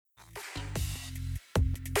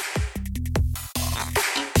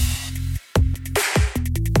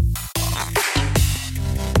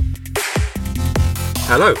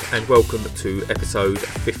Hello and welcome to episode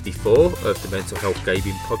 54 of the Mental Health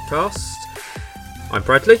Gaming Podcast. I'm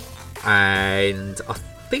Bradley and I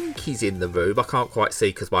think he's in the room. I can't quite see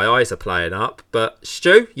because my eyes are playing up. But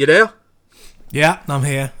Stu, you there? Yeah, I'm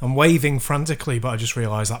here. I'm waving frantically, but I just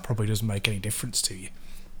realised that probably doesn't make any difference to you.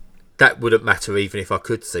 That wouldn't matter even if I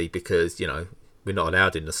could see because, you know, we're not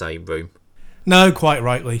allowed in the same room. No, quite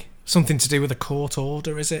rightly. Something to do with a court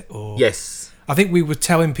order, is it? Or Yes. I think we were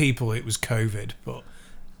telling people it was COVID, but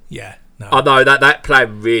yeah, no. I know that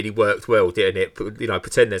plan really worked well, didn't it? You know,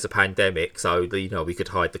 pretend there's a pandemic so, you know, we could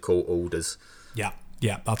hide the court orders. Yeah,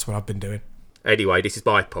 that's what I've been doing. Anyway, this is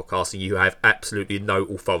my podcast and you have absolutely no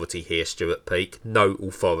authority here, Stuart Peake. No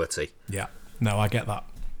authority. Yeah, no, I get that.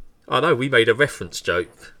 I know, we made a reference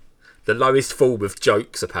joke. The lowest form of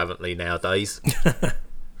jokes, apparently, nowadays.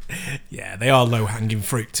 Yeah, they are low-hanging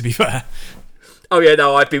fruit, to be fair. Oh, yeah,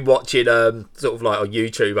 no, I've been watching, sort of like on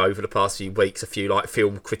YouTube over the past few weeks, a few like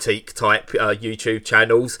film critique type YouTube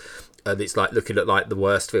channels. And it's like looking at like the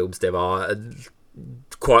worst films there are. And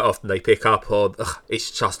quite often they pick up on,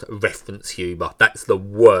 it's just reference humour. That's the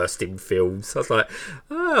worst in films. I was like,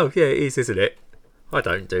 oh, yeah, it is, isn't it? I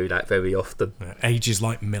don't do that very often. Age is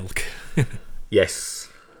like milk. Yes,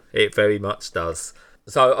 it very much does.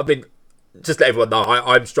 So, I mean, just let everyone know,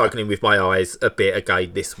 I'm struggling with my eyes a bit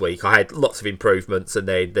again this week. I had lots of improvements and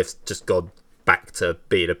then they've just gone back to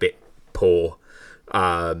being a bit poor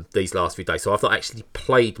these last few days. So I've not actually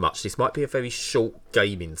played much. This might be a very short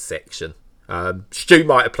gaming section. Stu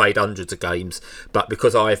might have played hundreds of games, but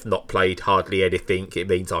because I've not played hardly anything, it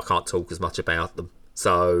means I can't talk as much about them.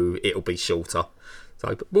 So it'll be shorter.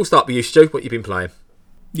 So we'll start with you, Stu. What you been playing?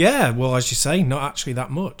 Yeah, well, as you say, not actually that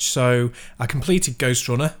much. So I completed Ghost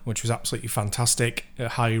Runner, which was absolutely fantastic. I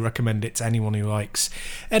highly recommend it to anyone who likes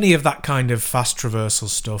any of that kind of fast traversal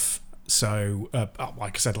stuff. So,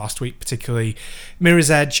 like I said last week, particularly Mirror's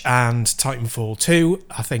Edge and Titanfall 2.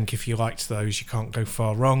 I think if you liked those, you can't go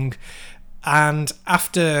far wrong. And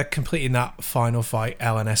after completing that Final Fight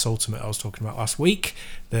LNS Ultimate I was talking about last week,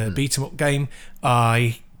 the beat-em-up game,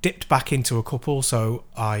 I dipped back into a couple, so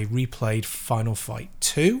I replayed Final Fight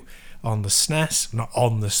 2 on the SNES, not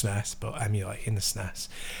on the SNES, but emulating the SNES,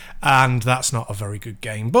 and that's not a very good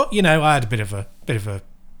game. But you know, I had a bit of a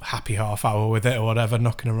happy half hour with it or whatever,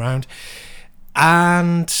 knocking around.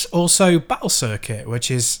 And also Battle Circuit, which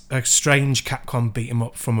is a strange Capcom beat 'em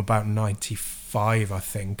up from about '95, I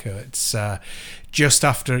think. It's just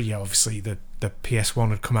after, obviously the PS1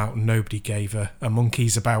 had come out and nobody gave a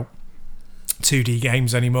monkeys about 2D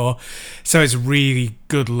games anymore, so it's a really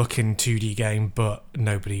good looking 2D game, but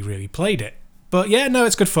nobody really played it. But yeah, no,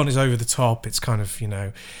 it's good fun. It's over the top. It's kind of,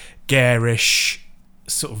 garish,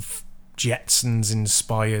 sort of Jetsons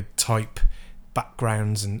inspired type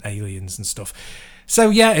backgrounds and aliens and stuff.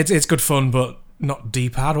 So yeah, it's good fun, but not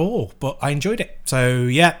deep at all. But I enjoyed it. So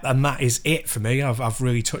yeah, and that is it for me. I've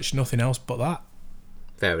really touched nothing else but that.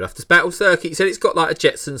 Fair enough. This Battle Circuit, you said it's got like a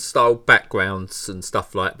Jetsons style backgrounds and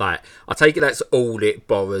stuff like that. I take it that's all it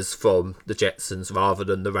borrows from the Jetsons rather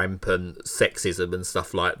than the rampant sexism and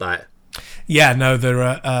stuff like that. Yeah, no,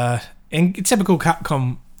 they're in typical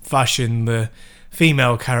Capcom fashion, the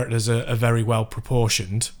female characters are very well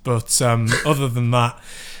proportioned, but other than that,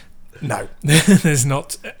 no, there's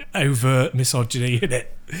not overt misogyny in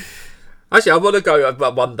it. Actually, I want to go,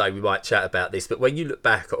 one day we might chat about this, but when you look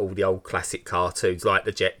back at all the old classic cartoons, like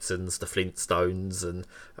the Jetsons, the Flintstones,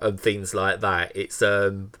 and things like that, it's,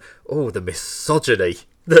 the misogyny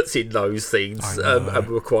that's in those things, and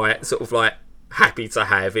we're quite sort of like happy to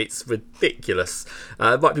have. It's ridiculous.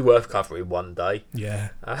 It might be worth covering one day.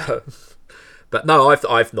 Yeah. But no,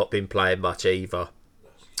 I've not been playing much either.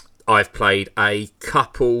 I've played a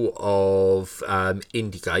couple of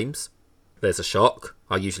indie games. There's a shock.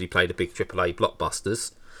 I usually play the big AAA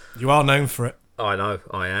blockbusters. You are known for it. I know,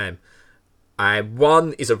 I am. And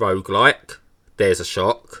one is a roguelike. There's a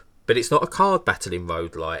shock. But it's not a card battling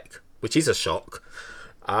roguelike, which is a shock.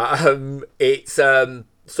 It's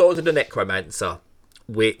Sword of the Necromancer,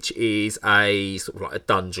 which is a sort of like a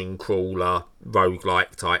dungeon crawler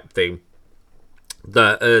roguelike type thing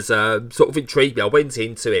that has sort of intrigued me. I went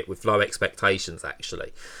into it with low expectations,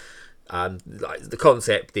 actually. Like the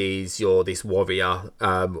concept is you're this warrior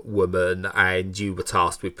woman and you were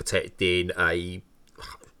tasked with protecting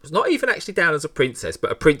it's not even actually down as a princess,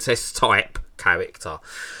 but a princess type character,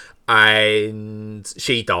 and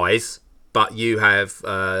she dies, but you have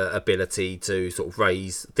ability to sort of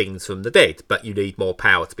raise things from the dead, but you need more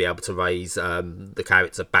power to be able to raise the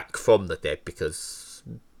character back from the dead because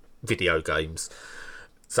video games.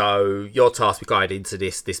 So you're tasked with going into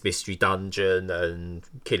this mystery dungeon and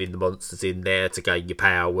killing the monsters in there to gain your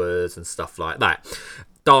powers and stuff like that.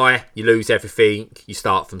 Die, you lose everything, you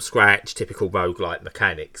start from scratch, typical roguelike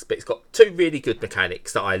mechanics. But it's got two really good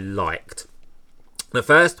mechanics that I liked. The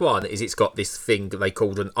first one is it's got this thing that they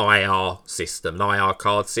called an IR system, an IR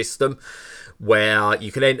card system, where you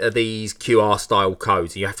can enter these QR style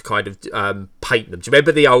codes and you have to kind of paint them. Do you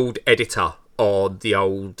remember the old editor on the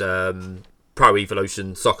old Pro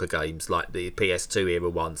Evolution Soccer games, like the PS2 era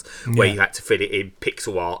ones, where you had to fit it in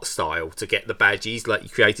pixel art style to get the badges like you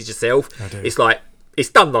created yourself? It's like, it's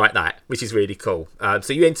done like that, which is really cool.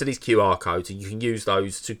 So you enter these QR codes and you can use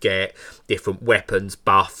those to get different weapons,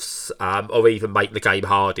 buffs, or even make the game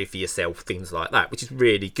harder for yourself, things like that, which is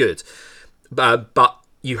really good. But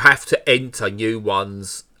you have to enter new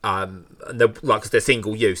ones, and because they're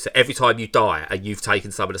single use. So every time you die and you've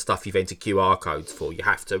taken some of the stuff you've entered QR codes for, you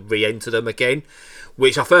have to re-enter them again,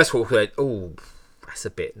 which I first thought, oh, that's a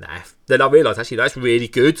bit naff. Then I realised actually that's really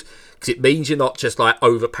good, because it means you're not just like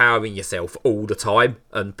overpowering yourself all the time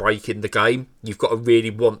and breaking the game. You've got to really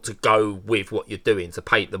want to go with what you're doing to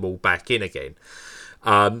paint them all back in again.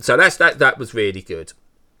 So that was really good.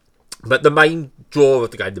 But the main draw of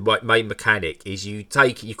the game, the main mechanic, is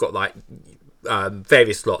you've got like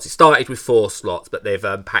various slots. It started with 4 slots, but they've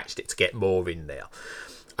patched it to get more in there.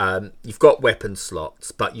 You've got weapon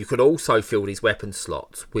slots, but you can also fill these weapon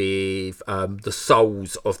slots with the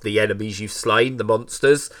souls of the enemies you've slain, the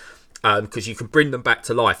monsters, because you can bring them back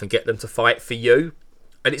to life and get them to fight for you.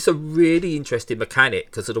 And it's a really interesting mechanic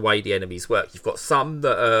because of the way the enemies work. You've got some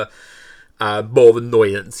that are more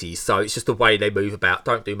annoyances, so it's just the way they move about,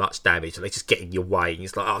 don't do much damage, and they just get in your way, and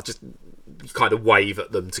it's like, just you kind of wave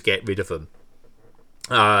at them to get rid of them.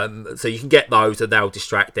 So you can get those and they'll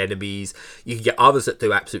distract enemies. You can get others that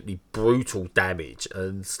do absolutely brutal damage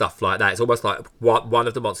and stuff like that. It's almost like one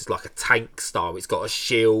of the monsters like a tank style. It's got a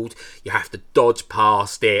shield. You have to dodge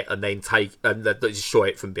past it and then destroy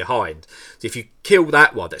it from behind. So if you kill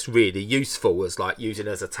that one, that's really useful as like using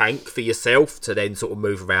as a tank for yourself to then sort of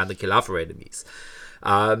move around and kill other enemies.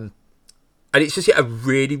 And it's just a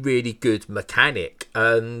really, really good mechanic.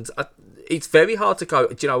 And it's very hard to go,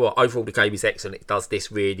 do you know what, overall the game is excellent, it does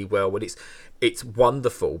this really well, and it's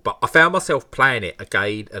wonderful. But I found myself playing it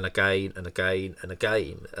again and again and again and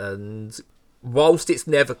again. And whilst it's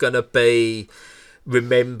never going to be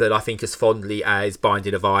remembered, I think, as fondly as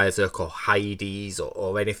Binding of Isaac or Hades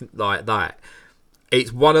or anything like that,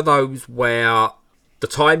 it's one of those where the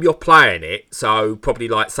time you're playing it, so probably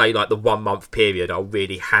like the 1 month period, I'll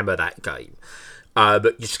really hammer that game. But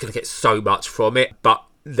you're just going to get so much from it. But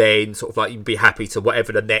then sort of like you'd be happy to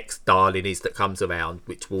whatever the next darling is that comes around,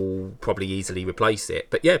 which will probably easily replace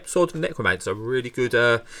it. But yeah, Sword and Necromancer, a really good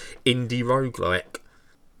indie roguelike.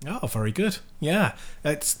 Oh, very good. Yeah,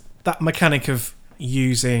 it's that mechanic of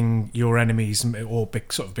using your enemies or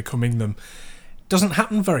sort of becoming them doesn't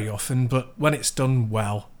happen very often, but when it's done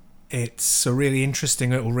well, it's a really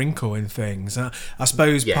interesting little wrinkle in things. I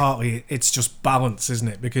suppose partly it's just balance, isn't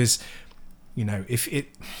it? Because, you know,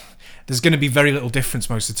 there's going to be very little difference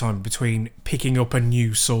most of the time between picking up a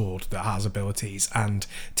new sword that has abilities and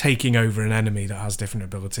taking over an enemy that has different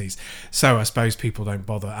abilities. So I suppose people don't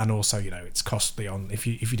bother, and also, you know, it's costly on if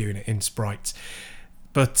you're doing it in sprites.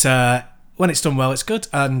 But when it's done well, it's good.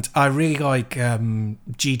 And I really like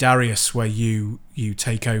G Darius, where you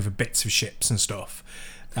take over bits of ships and stuff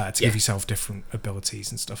to give yourself different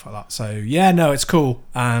abilities and stuff like that. So yeah, no, it's cool,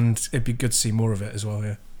 and it'd be good to see more of it as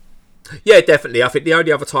well. Yeah, definitely. I think the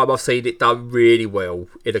only other time I've seen it done really well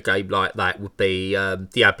in a game like that would be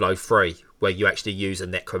Diablo 3, where you actually use a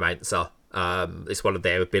necromancer. It's one of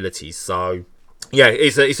their abilities. So yeah,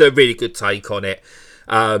 it's a really good take on it.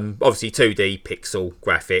 Obviously 2D pixel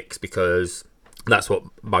graphics, because that's what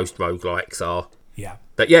most roguelikes are. Yeah.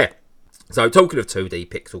 But yeah, so talking of 2D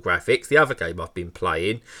pixel graphics, the other game I've been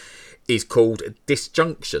playing is called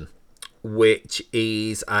Disjunction, which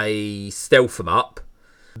is a stealth 'em up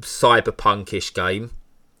cyberpunkish game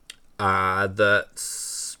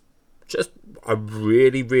that's just a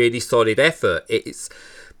really, really solid effort.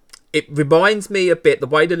 It reminds me a bit, the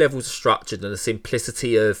way the levels are structured and the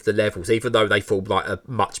simplicity of the levels, even though they feel like a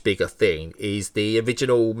much bigger thing, is the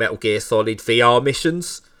original Metal Gear Solid VR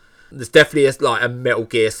missions. There's definitely a Metal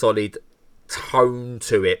Gear Solid tone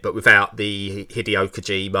to it, but without the Hideo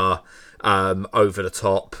Kojima over the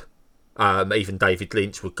top. Even David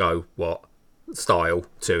Lynch would go, what? Style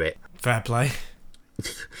to it. Fair play.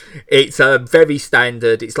 It's very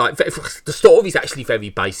standard. It's like the story's actually very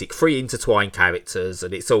basic, 3 intertwined characters,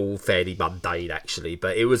 and it's all fairly mundane actually,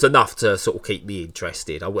 but it was enough to sort of keep me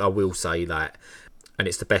interested. I will say that. and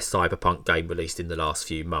it's the best Cyberpunk game released in the last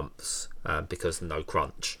few months, because no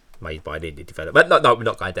crunch, made by an indie developer. But no, we're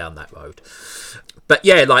not going down that road. But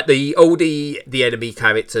yeah, like all the enemy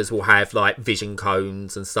characters will have like vision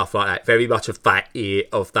cones and stuff like that. Very much of that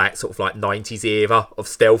sort of like 90s era of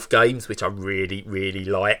stealth games, which I really, really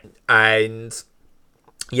like. And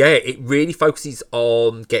yeah, it really focuses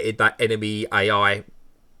on getting that enemy AI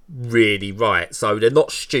really right. So they're not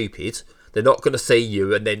stupid. They're not going to see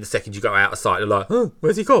you, and then the second you go out of sight, they're like, "Oh,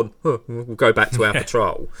 where's he gone? Oh, we'll go back to our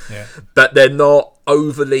patrol." Yeah. But they're not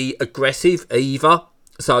overly aggressive either.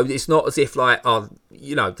 So it's not as if like,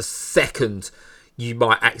 the second you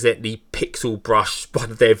might accidentally pixel brush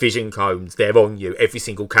one of their vision cones, they're on you. Every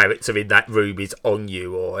single character in that room is on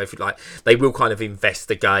you, or if like they will kind of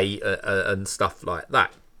investigate and stuff like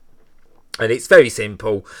that. And it's very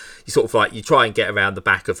simple. You sort of like, you try and get around the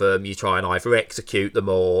back of them. You try and either execute them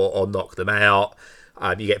or knock them out.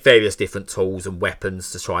 You get various different tools and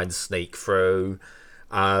weapons to try and sneak through.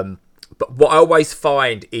 But what I always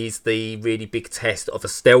find is the really big test of a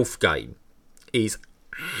stealth game is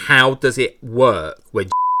how does it work when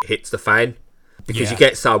hits the fan? Because you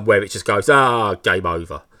get some where it just goes, game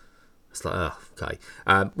over. It's like, okay.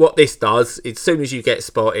 What this does, as soon as you get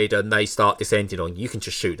spotted and they start descending on you, you can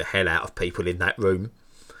just shoot the hell out of people in that room,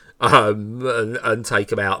 and take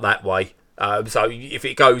them out that way. So if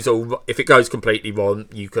it goes completely wrong,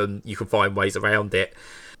 you can find ways around it.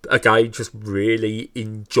 Again, just really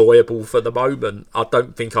enjoyable for the moment. I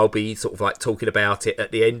don't think I'll be sort of like talking about it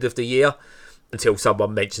at the end of the year until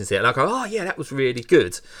someone mentions it, and I go, "Oh yeah, that was really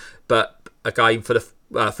good." But again, for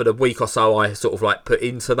the week or so I sort of like put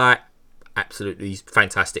into that, absolutely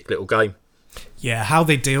fantastic little game. Yeah, how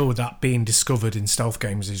they deal with that being discovered in stealth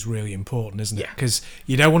games is really important, isn't it? Yeah. Because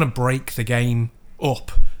you don't want to break the game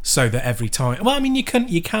up so that every time... Well, I mean, you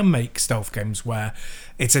can make stealth games where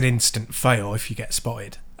it's an instant fail if you get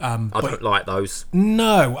spotted. I don't like those.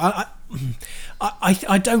 No,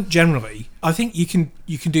 I don't generally. I think you can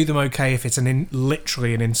do them okay if it's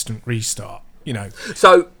literally an instant restart,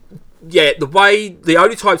 So... yeah, the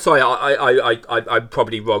only time, sorry, I'm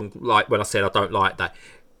probably wrong, like when I said I don't like that.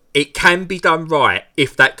 It can be done right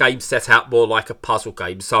if that game's set out more like a puzzle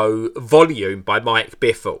game. So Volume by Mike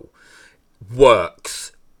Biffle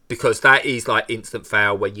works, because that is like instant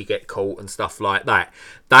fail when you get caught and stuff like that.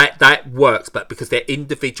 That works, but because they're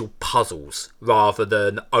individual puzzles rather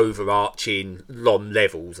than overarching long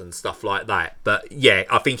levels and stuff like that. But yeah,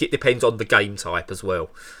 I think it depends on the game type as well.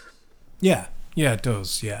 Yeah, it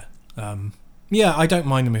does, yeah. I don't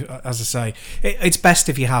mind them, as I say. It's best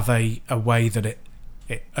if you have a way that it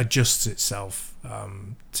adjusts itself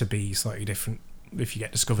to be slightly different if you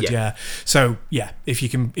get discovered. Yeah. So yeah, if you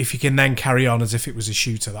can then carry on as if it was a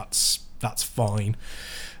shooter, that's fine.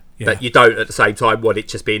 Yeah. But you don't at the same time want it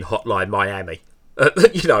just being Hotline Miami.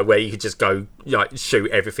 Where you could just go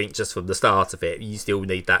shoot everything just from the start of it. You still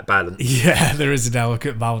need that balance. Yeah, there is a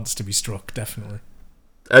delicate balance to be struck, definitely.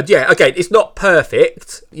 Yeah, again, it's not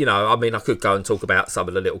perfect. I mean, I could go and talk about some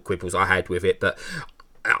of the little quibbles I had with it, but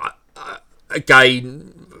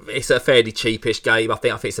again, it's a fairly cheapish game. I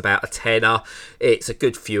think it's about a tenner. It's a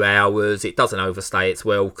good few hours. It doesn't overstay its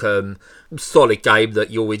welcome. Solid game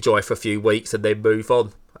that you'll enjoy for a few weeks and then move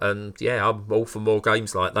on. And yeah, I'm all for more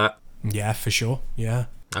games like that. Yeah, for sure. Yeah.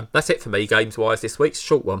 That's it for me, games-wise, this week's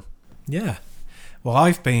short one. Yeah. Well,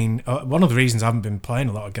 I've been... one of the reasons I haven't been playing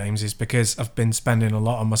a lot of games is because I've been spending a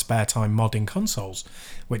lot of my spare time modding consoles,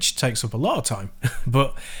 which takes up a lot of time,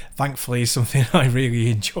 but thankfully is something I really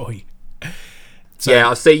enjoy. So, yeah,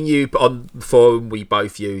 I've seen you on the forum we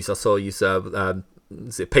both use. I saw you,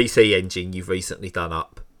 PC Engine you've recently done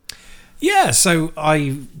up. Yeah, so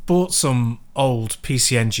I bought some old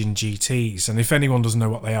PC Engine GTs, and if anyone doesn't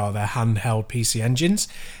know what they are, they're handheld PC engines.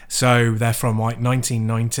 So they're from like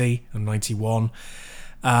 1990 and 91,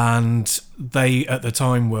 and they at the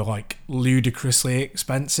time were like ludicrously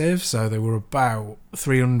expensive. So they were about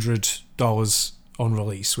 $300 on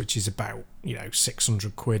release, which is about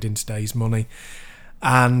 600 quid in today's money.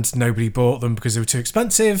 And nobody bought them because they were too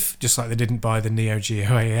expensive, just like they didn't buy the Neo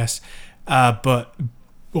Geo AES. But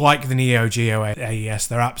like the Neo Geo AES,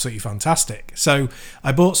 they're absolutely fantastic. So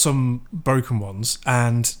I bought some broken ones,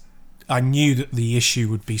 and I knew that the issue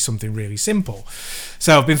would be something really simple.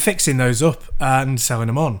 So I've been fixing those up and selling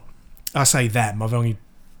them on. I say them, I've only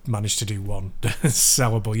managed to do one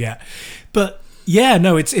sellable yet. But yeah,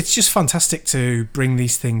 no, it's just fantastic to bring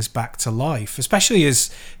these things back to life, especially as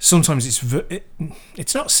sometimes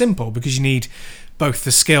it's not simple because you need both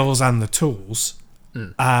the skills and the tools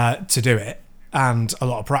to do it, and a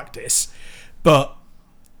lot of practice. But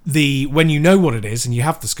when you know what it is and you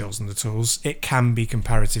have the skills and the tools, it can be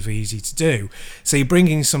comparatively easy to do. So you're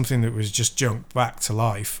bringing something that was just junk back to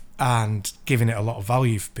life and giving it a lot of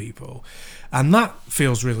value for people, and that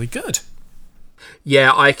feels really good.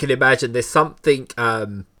 Yeah, I can imagine there's something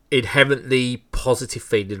inherently positive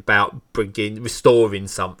feeling about restoring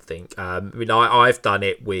something. I've done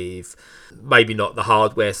it with maybe not the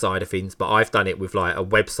hardware side of things, but I've done it with like a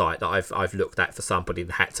website that I've looked at for somebody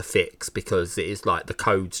and had to fix because it is like the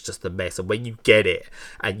code's just a mess, and when you get it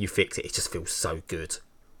and you fix it, it just feels so good.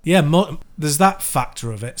 Yeah, there's that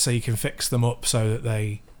factor of it, so you can fix them up so that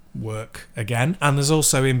they work again, and there's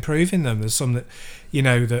also improving them. There's some that,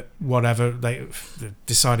 that whatever they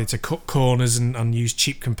decided to cut corners and use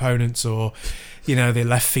cheap components, or they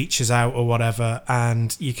left features out or whatever,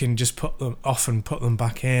 and you can just put them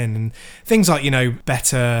back in, and things like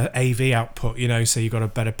better AV output, so you got a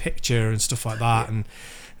better picture and stuff like that, and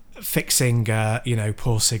fixing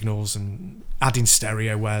poor signals and adding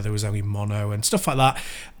stereo where there was only mono and stuff like that.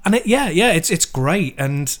 And it's great,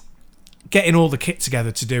 and getting all the kit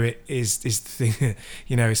together to do it is the thing.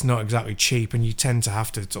 It's not exactly cheap, and you tend to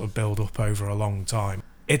have to sort of build up over a long time.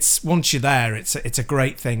 It's once you're there, it's a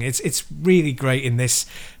great thing. It's really great in this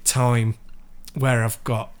time where I've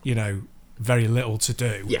got very little to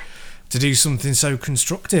do. Yeah. To do something so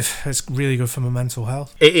constructive, it's really good for my mental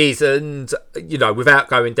health. It is, and without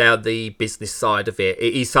going down the business side of it,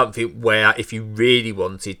 it is something where if you really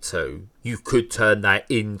wanted to, you could turn that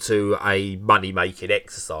into a money-making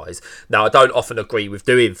exercise. Now, I don't often agree with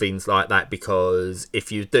doing things like that, because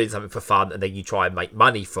if you're doing something for fun and then you try and make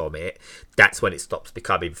money from it, that's when it stops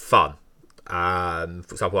becoming fun. For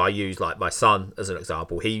example, I use like my son as an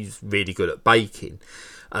example. He's really good at baking,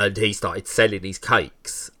 and he started selling his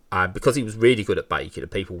cakes. Because he was really good at baking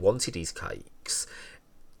and people wanted his cakes,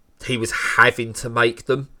 he was having to make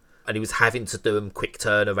them, and he was having to do them quick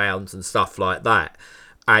turnarounds and stuff like that.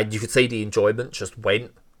 And you could see the enjoyment just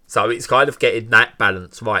went. So it's kind of getting that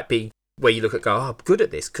balance right, being where you look at, I'm good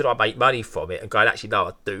at this. Could I make money from it? And going, actually, no,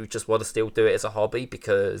 I do just want to still do it as a hobby,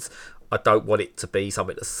 because I don't want it to be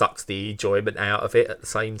something that sucks the enjoyment out of it at the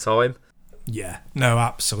same time. Yeah, no,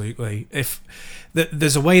 absolutely. If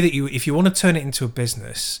there's a way that if you want to turn it into a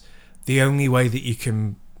business, the only way that you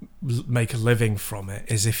can make a living from it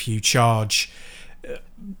is if you charge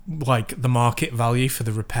like the market value for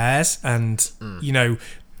the repairs, and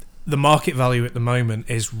the market value at the moment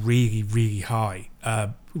is really, really high.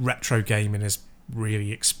 Retro gaming has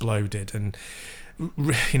really exploded, and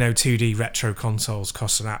 2D retro consoles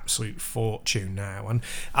cost an absolute fortune now, and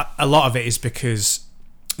a lot of it is because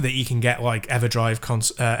that you can get like EverDrive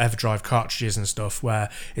cartridges and stuff where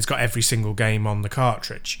it's got every single game on the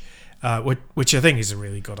cartridge, which I think is a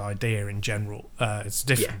really good idea in general. It's a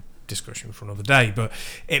different discussion for another day, but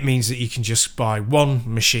it means that you can just buy one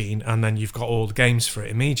machine and then you've got all the games for it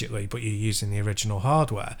immediately, but you're using the original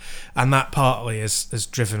hardware, and that partly has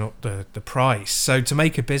driven up the price. So to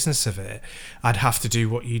make a business of it, I'd have to do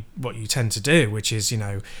what you tend to do, which is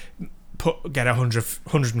get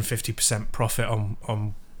 150% profit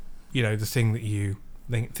on the thing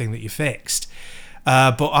that you fixed,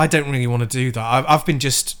 but I don't really want to do that. I've been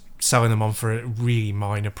just selling them on for a really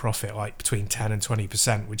minor profit, like between 10 and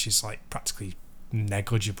 20%, which is like practically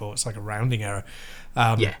negligible. It's like a rounding error.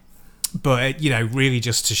 But really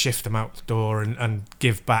just to shift them out the door and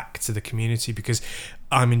give back to the community, because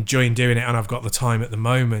I'm enjoying doing it and I've got the time at the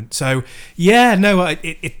moment. So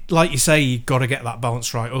it like you say, you got to get that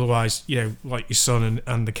balance right. Otherwise, like your son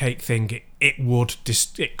and the cake thing, it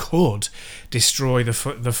could destroy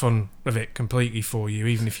the fun of it completely for you,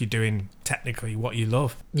 even if you're doing technically what you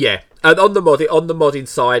love. Yeah, and on the modding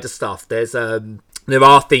side of stuff, there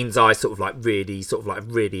are things I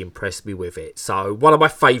really impressed me with it. So one of my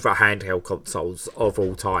favourite handheld consoles of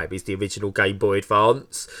all time is the original Game Boy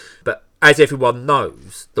Advance. But as everyone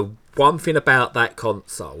knows, the one thing about that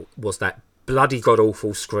console was that bloody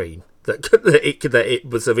god-awful screen that it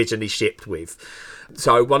was originally shipped with.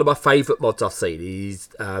 So one of my favourite mods I've seen is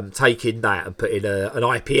taking that and putting an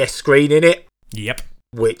IPS screen in it. Yep.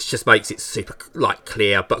 Which just makes it super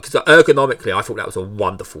clear, but because ergonomically, I thought that was a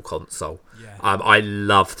wonderful console. Yeah. I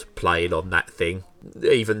loved playing on that thing,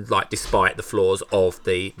 even despite the flaws of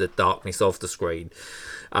the darkness of the screen.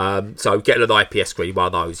 So getting an IPS screen, one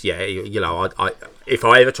of those, I if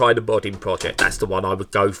I ever tried a modding project, that's the one I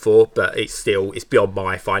would go for. But it's beyond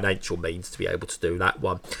my financial means to be able to do that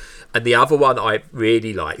one. And the other one I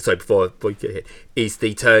really like, so before we get here, is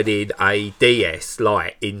the turning a DS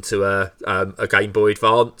Lite into a Game Boy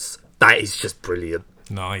Advance. That is just brilliant.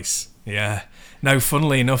 Nice. Yeah. No,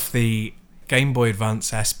 funnily enough, the Game Boy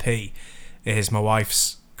Advance SP is my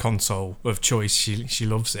wife's console of choice. She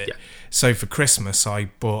loves it. Yeah. So for Christmas, I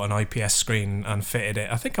bought an IPS screen and fitted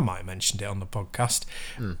it. I think I might have mentioned it on the podcast.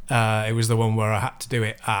 It was the one where I had to do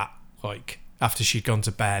it at like after she'd gone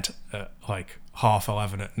to bed at like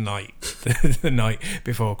 11:30 at night, the night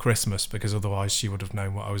before Christmas, because otherwise she would have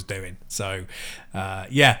known what I was doing. So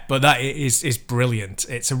but that is brilliant.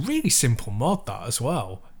 It's a really simple mod, that as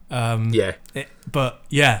well.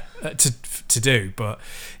 To do, but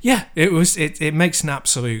yeah, it makes an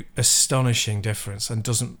absolute astonishing difference and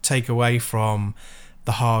doesn't take away from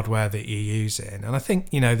the hardware that you're using. And I think,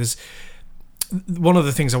 there's one of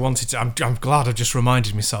the things I wanted to, I'm glad I've just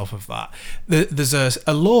reminded myself of that. There's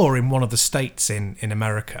a law in one of the states in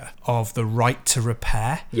America of the right to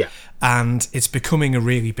repair. Yeah. And it's becoming a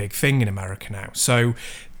really big thing in America now. So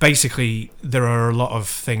basically, there are a lot of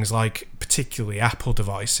things like particularly Apple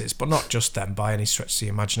devices, but not just them by any stretch of the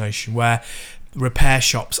imagination, where repair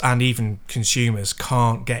shops and even consumers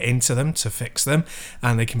can't get into them to fix them,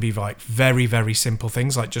 and they can be like very, very simple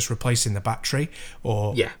things like just replacing the battery,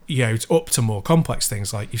 or it's up to more complex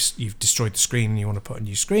things like you've destroyed the screen and you want to put a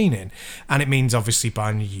new screen in, and it means obviously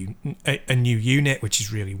buying a new unit, which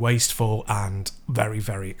is really wasteful and very,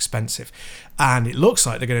 very expensive. And it looks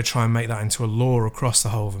like they're going to try and make that into a law across the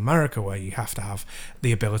whole of America, where you have to have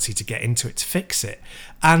the ability to get into it to fix it.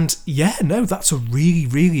 And that's a really,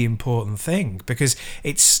 really important thing, because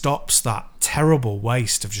it stops that terrible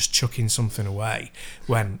waste of just chucking something away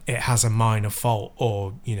when it has a minor fault,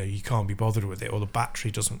 or you can't be bothered with it, or the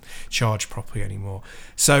battery doesn't charge properly anymore.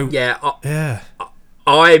 So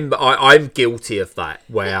I'm guilty of that,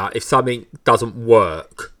 where if something doesn't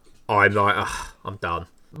work, I'm like, I'm done.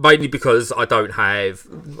 Mainly because I don't have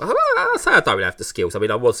the skills. I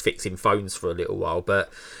mean, I was fixing phones for a little while, but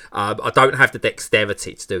I don't have the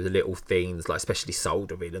dexterity to do the little things, like especially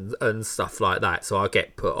soldering and stuff like that. So I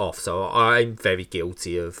get put off. So I'm very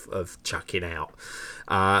guilty of chucking out.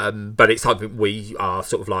 But it's something we are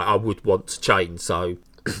sort of like, I would want to change. So,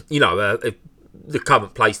 the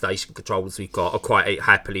current PlayStation controllers we've got are quite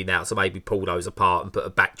happily now. So maybe pull those apart and put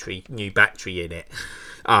a new battery in it.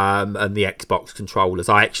 And the Xbox controllers,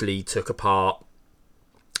 I actually took apart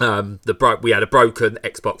we had a broken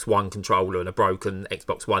Xbox One controller and a broken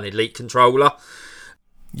Xbox One Elite controller.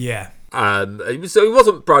 Yeah. It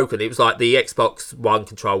wasn't broken. It was like the Xbox One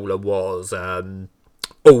controller was all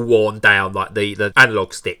worn down, like the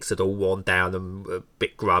analog sticks had all worn down and a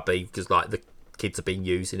bit grubby because like the kids have been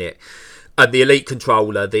using it. And the Elite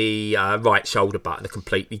controller, the right shoulder button, had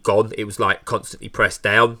completely gone. It was like constantly pressed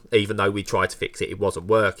down. Even though we tried to fix it, it wasn't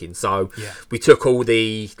working. So we took all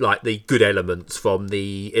the good elements from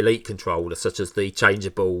the Elite controller, such as the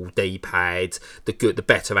changeable D-pad,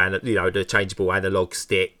 the changeable analog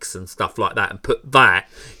sticks and stuff like that, and put that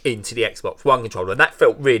into the Xbox One controller. And that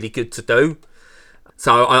felt really good to do.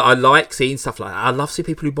 So I like seeing stuff like that. I love seeing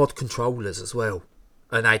people who mod controllers as well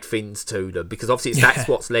and add things to them, because obviously that's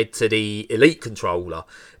what's led to the Elite controller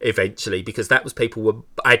eventually, because that was people were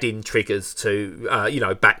adding triggers to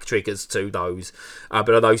back triggers to those,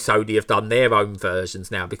 but I know Sony have done their own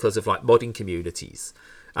versions now because of like modding communities.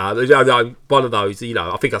 One of those,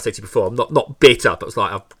 I think I said to you before, I'm not bitter, but it's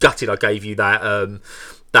like I'm gutted I gave you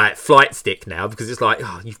that flight stick now, because it's like,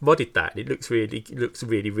 you've modded that. It looks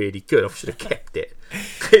really, really good. I should have kept it.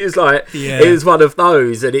 It was like, it was one of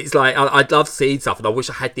those, and it's like, I'd love seeing stuff, and I wish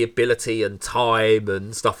I had the ability and time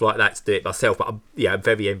and stuff like that to do it myself. But I'm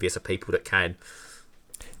very envious of people that can.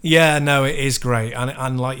 Yeah, no, it is great,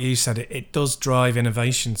 and like you said, it does drive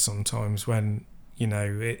innovation sometimes when.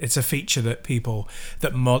 It's a feature that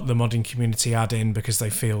the modding community add in because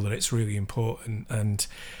they feel that it's really important, and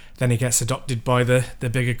then it gets adopted by the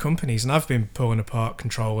bigger companies. And I've been pulling apart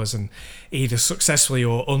controllers and either successfully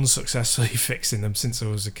or unsuccessfully fixing them since I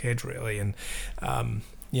was a kid, really. And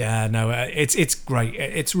it's great.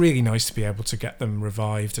 It's really nice to be able to get them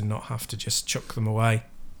revived and not have to just chuck them away.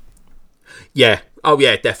 Yeah. Oh,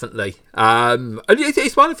 yeah, definitely. And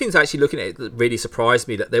it's one of the things actually looking at it that really surprised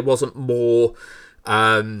me, that there wasn't more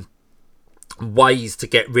ways to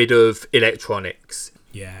get rid of electronics.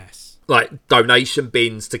 Yes. Like donation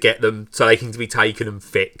bins to get them so they can be taken and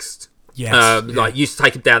fixed. Yes. Like used to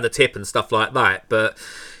take them down the tip and stuff like that. But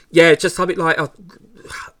yeah, just something like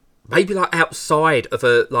maybe like outside of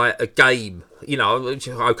a game,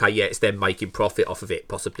 okay, yeah, it's them making profit off of it,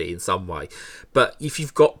 possibly in some way. But if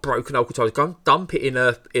you've got broken old controllers, go and dump it in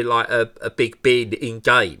a big bin in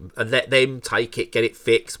game and let them take it, get it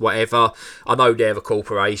fixed, whatever. I know they're a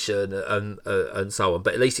corporation and so on,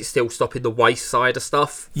 but at least it's still stopping the waste side of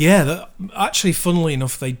stuff. Yeah, actually, funnily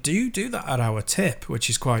enough, they do that at our tip, which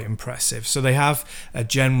is quite impressive. So they have a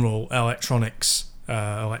general electrics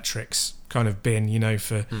kind of bin,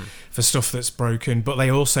 for stuff that's broken. But they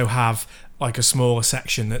also have like a smaller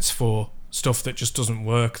section that's for stuff that just doesn't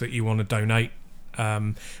work that you want to donate,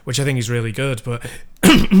 which I think is really good. But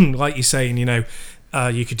like you're saying,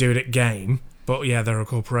 you could do it at Game, but yeah, they're a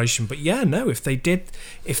corporation. But yeah, no, if they did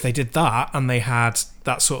that and they had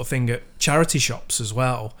that sort of thing at charity shops as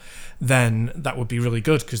well, then that would be really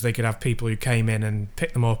good, because they could have people who came in and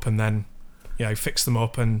picked them up and then fix them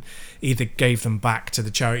up and either gave them back to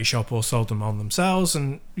the charity shop or sold them on themselves,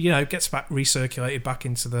 and gets back recirculated back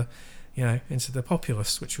into the into the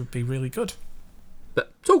populace, which would be really good.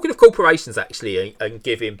 But talking of corporations actually and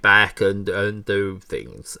giving back and do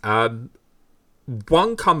things,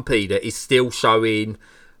 one company that is still showing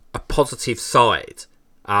a positive side,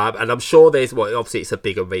 and I'm sure there's obviously it's a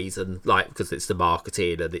bigger reason, like because it's the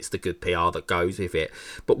marketing and it's the good PR that goes with it,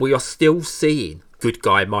 but we are still seeing good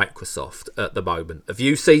guy Microsoft at the moment. Have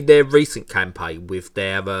you seen their recent campaign with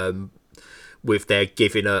their giving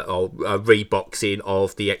a reboxing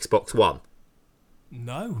of the Xbox One?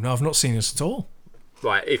 No, I've not seen this at all.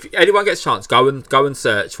 Right, if anyone gets a chance, go and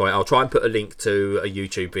search for it. I'll try and put a link to a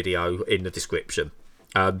YouTube video in the description.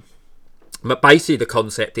 But basically the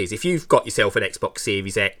concept is, if you've got yourself an Xbox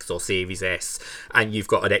Series X or Series S and you've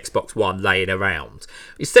got an Xbox One laying around,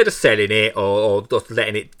 instead of selling it or just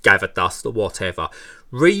letting it gather dust or whatever,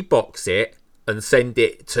 rebox it and send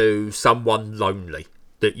it to someone lonely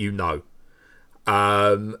that you know.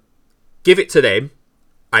 Give it to them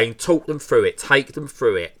and talk them through it, take them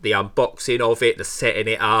through it, the unboxing of it, the setting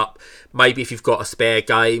it up. Maybe if you've got a spare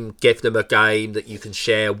game, give them a game that you can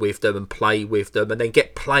share with them and play with them, and then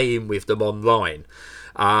get playing with them online,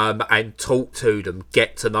 and talk to them,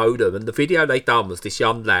 get to know them. And the video they done was this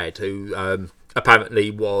young lad who apparently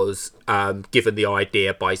was given the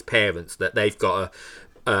idea by his parents that they've got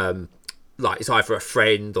a like it's either a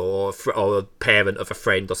friend or a parent of a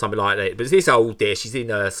friend or something like that. But it's this old dear, she's in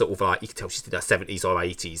her sort of like, you can tell she's in her 70s or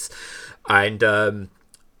 80s, and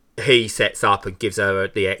he sets up and gives her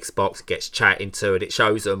the Xbox, gets chatting to her, and it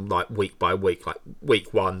shows them like week by week, like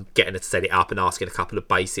week one getting her to set it up and asking a couple of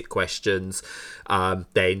basic questions,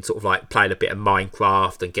 then sort of like playing a bit of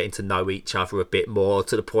Minecraft and getting to know each other a bit more,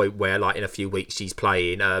 to the point where like in a few weeks she's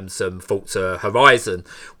playing some Forza Horizon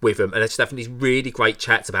with them, and they're just having these really great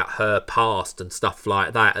chats about her past and stuff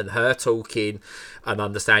like that, and her talking and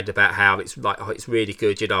understand about how it's like, oh, it's really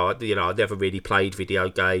good, I never really played video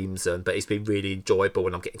games, but it's been really enjoyable,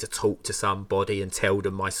 and I'm getting to talk to somebody and tell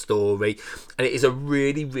them my story, and it is a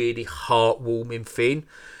really, really heartwarming thing.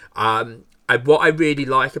 And what I really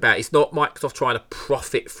like about it, it's not Microsoft trying to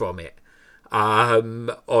profit from it,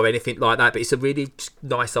 or anything like that, but it's a really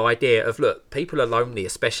nice idea of, look, people are lonely,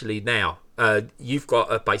 especially now. You've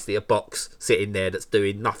got basically a box sitting there that's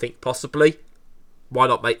doing nothing possibly. Why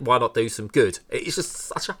not do some good? It's just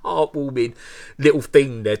such a heartwarming little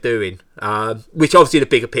thing they're doing. Which obviously the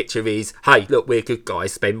bigger picture is, hey, look, we're good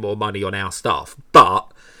guys, spend more money on our stuff. But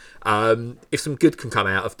if some good can come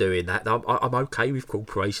out of doing that, I'm okay with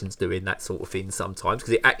corporations doing that sort of thing sometimes,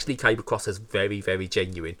 because it actually came across as very, very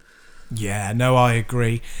genuine. Yeah, no, I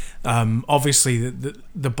agree. Obviously,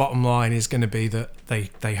 the bottom line is going to be that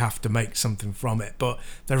they have to make something from it, but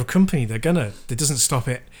they're a company. That doesn't stop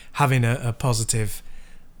it having a positive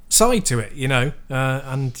side to it,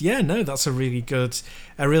 And yeah, no, that's a really good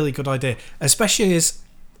idea, especially as,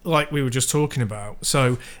 like we were just talking about.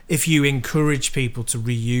 So if you encourage people to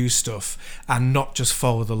reuse stuff and not just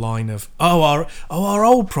follow the line of our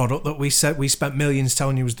old product that we said we spent millions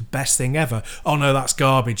telling you was the best thing ever, oh no, that's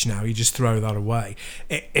garbage now, you just throw that away,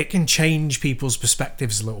 it can change people's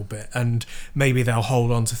perspectives a little bit, and maybe they'll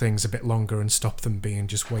hold on to things a bit longer and stop them being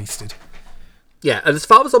just wasted. Yeah, and as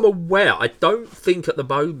far as I'm aware, I don't think at the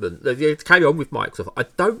moment, to carry on with Microsoft, I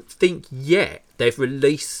don't think yet they've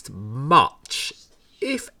released much,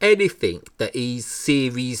 if anything, that is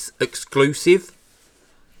series exclusive.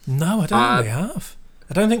 No, I don't think they have.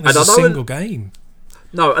 I don't think there's a single game.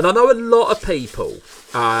 No, and I know a lot of people,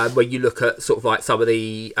 when you look at sort of like some of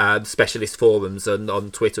the specialist forums and on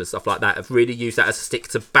Twitter and stuff like that, have really used that as a stick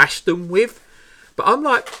to bash them with. But I'm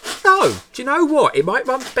like, no, do you know what? It might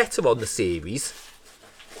run better on the series,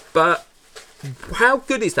 but how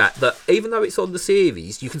good is that even though it's on the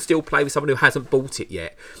series, you can still play with someone who hasn't bought it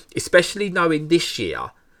yet? Especially knowing this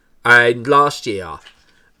year and last year,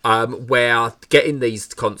 where getting these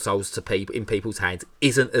consoles to people in people's hands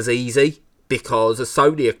isn't as easy, because, as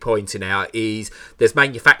Sony are pointing out, there's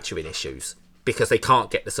manufacturing issues because they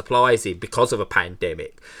can't get the supplies in because of a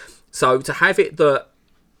pandemic. So to have it that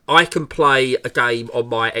I can play a game on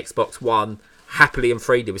my Xbox One happily and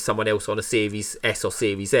freely with someone else on a Series S or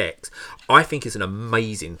Series X, I think is an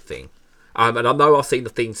amazing thing. And I know I've seen the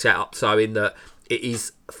thing set up so in that it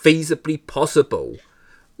is feasibly possible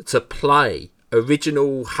to play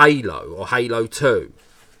original Halo or Halo 2,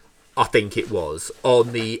 I think it was,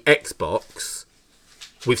 on the Xbox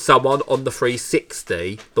with someone on the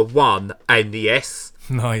 360, the One and the S.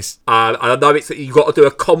 Nice. And I know you've got to do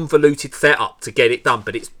a convoluted setup to get it done,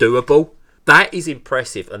 but it's doable. That is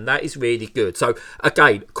impressive, and that is really good. So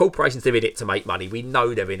again, corporations are in it to make money. We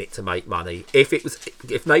know they're in it to make money. If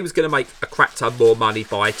they was going to make a crap ton more money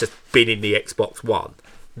by just binning the Xbox One,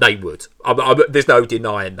 they would. There's no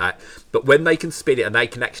denying that. But when they can spin it and they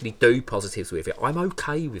can actually do positives with it, I'm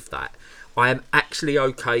okay with that. I am actually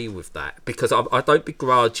okay with that, because I don't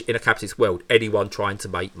begrudge, in a capitalist world, anyone trying to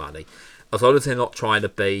make money, as long as they're not trying to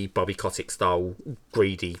be Bobby Kotick style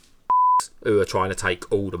greedy who are trying to take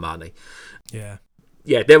all the money. Yeah,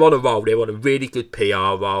 they're on a roll. They're on a really good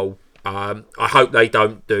PR roll. I hope they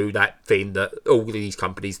don't do that thing that all of these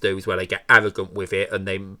companies do, is where they get arrogant with it and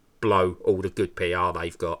then blow all the good PR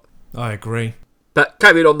they've got. I agree. But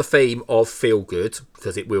carrying on the theme of feel good,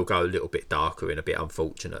 because it will go a little bit darker in a bit,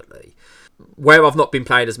 unfortunately. Where I've not been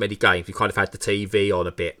playing as many games, we kind of had the TV on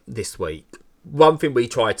a bit this week. One thing we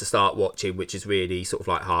tried to start watching, which is really sort of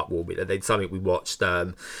like heartwarming, and then something we watched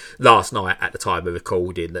last night at the time of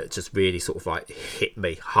recording that just really sort of like hit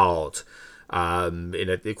me hard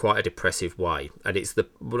in quite a depressive way. And it's I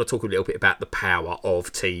want to talk a little bit about the power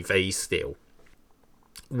of TV still.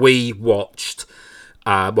 We watched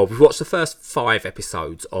we've watched the first 5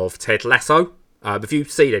 episodes of Ted Lasso. Have you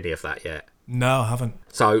seen any of that yet? No, I haven't.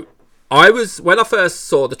 So when I first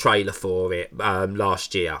saw the trailer for it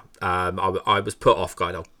last year, I was put off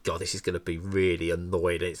going, oh god, this is going to be really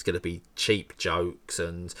annoying. It's going to be cheap jokes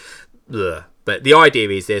and bleh. But the idea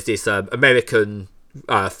is there's this American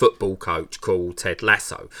football coach called Ted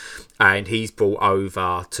Lasso, and he's brought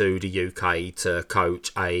over to the UK to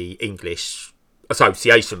coach a English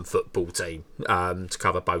association football team to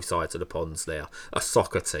cover both sides of the ponds there, a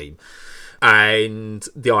soccer team. And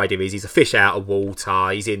the idea is he's a fish out of water,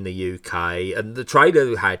 he's in the UK, and the trailer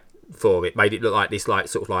we had for it made it look like this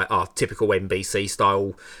sort of like typical NBC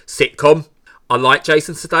style sitcom. I like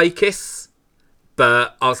Jason Sudeikis,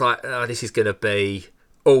 but I was like, this is going to be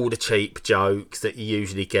all the cheap jokes that you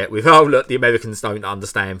usually get with, oh look, the Americans don't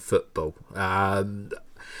understand football. And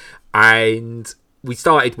we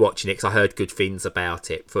started watching it because I heard good things about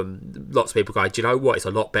it from lots of people going, do you know what, it's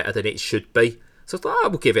a lot better than it should be. So I thought,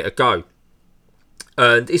 we'll give it a go.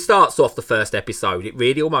 And it starts off the first episode, it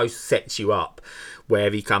really almost sets you up where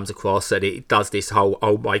he comes across, and it does this whole,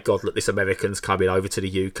 oh my god, look, this American's coming over to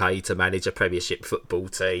the UK to manage a Premiership football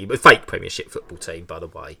team, a fake Premiership football team, by the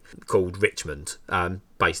way, called Richmond,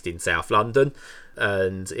 based in South London.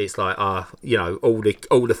 And it's like, all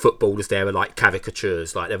the footballers there are like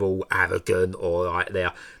caricatures, like they're all arrogant, or like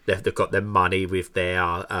they've got their money with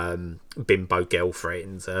their bimbo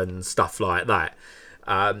girlfriends and stuff like that.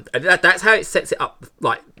 And that's how it sets it up,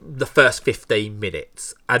 like the first 15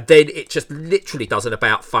 minutes, and then it just literally does an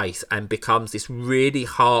about face and becomes this really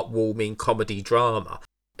heartwarming comedy drama.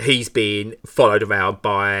 He's being followed around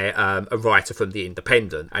by a writer from The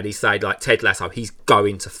Independent, and he's saying, like, Ted Lasso, he's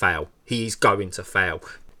going to fail. He's going to fail.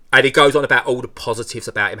 And he goes on about all the positives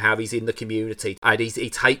about him, how he's in the community, and he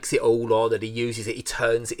takes it all on, and he uses it, he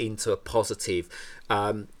turns it into a positive.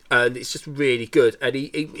 And it's just really good. And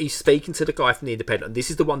he's speaking to the guy from The Independent, and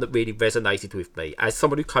this is the one that really resonated with me. As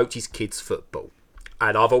someone who coaches kids football,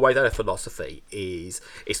 and I've always had a philosophy, is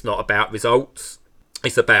it's not about results.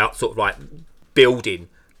 It's about sort of like building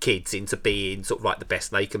kids into being sort of like the best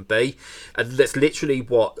they can be. And that's literally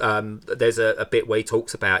what there's a bit where he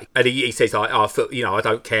talks about, and he says, I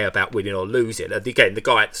don't care about winning or losing. And again, the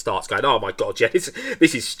guy at the start's going, oh my god, yeah, this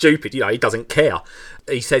is stupid, he doesn't care.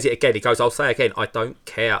 He says it again, he goes, I'll say again, I don't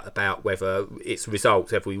care about whether it's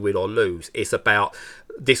results, whether we win or lose. It's about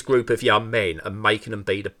this group of young men and making them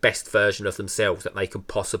be the best version of themselves that they can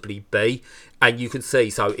possibly be. And you can see,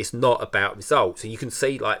 so it's not about results. And you can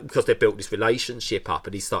see, like, because they built this relationship up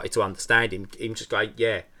and he started to understand him just going,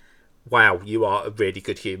 yeah, wow, you are a really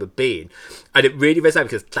good human being. And it really resonates,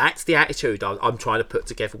 because that's the attitude I'm trying to put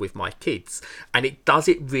together with my kids. And it does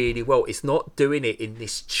it really well. It's not doing it in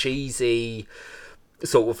this cheesy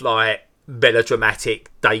sort of like melodramatic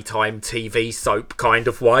daytime TV soap kind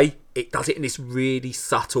of way. It does it in this really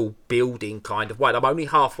subtle building kind of way. And I'm only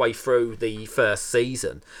halfway through the first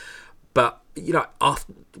season, but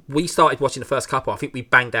after we started watching the first couple, I think we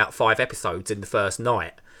banged out 5 episodes in the first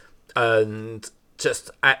night, and just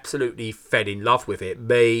absolutely fell in love with it.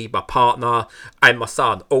 Me, my partner, and my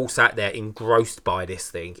son all sat there engrossed by this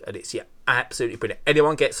thing, and it's absolutely brilliant.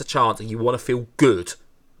 Anyone gets a chance and you want to feel good,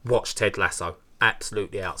 watch Ted Lasso.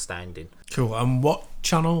 absolutely outstanding. Cool. And what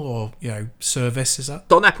channel or service is that?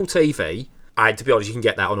 It's on Apple TV, and to be honest, you can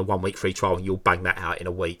get that on a 1 week free trial, and you'll bang that out in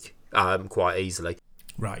a week quite easily.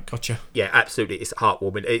 Right, gotcha. Yeah, absolutely. It's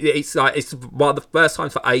heartwarming. It's one of the first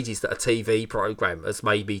times for ages that a TV program has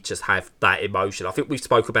made me just have that emotion. I think we've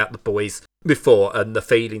spoke about The Boys before and the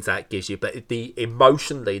feelings that gives you, but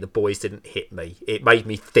emotionally, The Boys didn't hit me. It made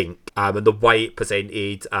me think, and the way it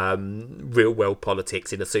presented real world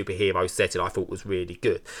politics in a superhero setting, I thought was really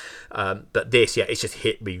good. But this, it's just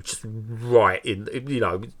hit me just right in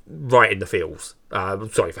the feels.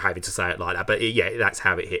 I'm sorry for having to say it like that, but that's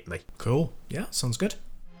how it hit me. Cool. Yeah, sounds good.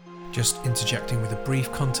 Just interjecting with a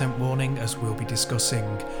brief content warning, as we'll be discussing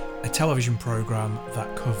a television programme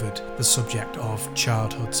that covered the subject of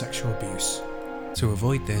childhood sexual abuse. To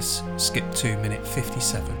avoid this, skip to minute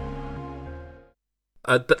 57.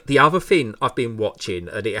 But the other thing I've been watching,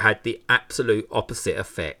 and it had the absolute opposite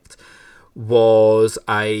effect, was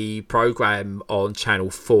a programme on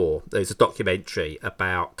Channel 4. There's a documentary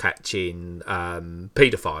about catching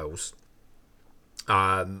paedophiles.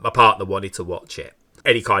 My partner wanted to watch it.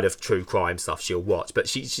 Any kind of true crime stuff she'll watch, but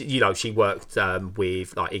she worked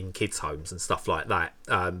with in kids' homes and stuff like that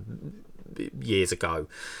years ago,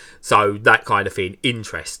 so that kind of thing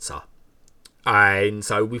interests her. And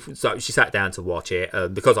so she sat down to watch it,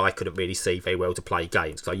 because I couldn't really see very well to play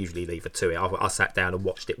games, because I usually leave her to it. I sat down and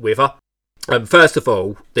watched it with her. First of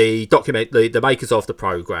all, the makers of the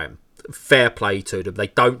program, fair play to them. They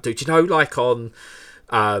don't do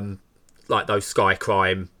on those Sky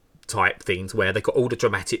Crime type things where they've got all the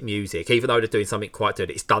dramatic music, even though they're doing something quite good,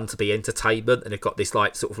 it's done to be entertainment, and they've got this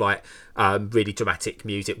really dramatic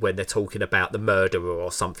music when they're talking about the murderer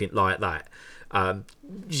or something like that. Do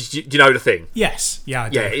you know the thing? Yes, yeah, I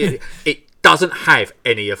do. It doesn't have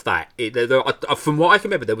any of that. From what I can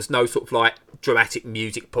remember, there was no dramatic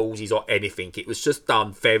music pauses or anything. It was just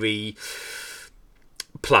done very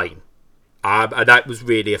plain, and that was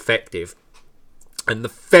really effective. And the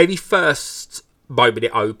very first moment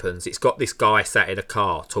it opens, it's got this guy sat in a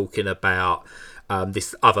car talking about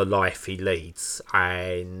this other life he leads,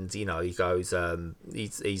 and he goes,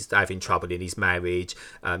 he's having trouble in his marriage.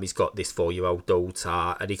 He's got this 4-year-old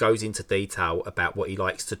daughter, and he goes into detail about what he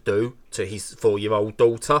likes to do to his 4-year-old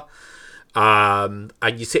daughter. And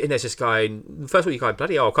you're sitting there just going, first of all, you're going,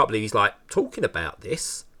 bloody hell, I can't believe he's talking about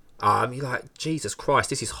this. You're like, Jesus Christ,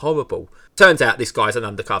 this is horrible. Turns out this guy's an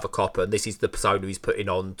undercover cop, and this is the persona he's putting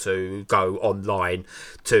on to go online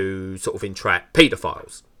to entrap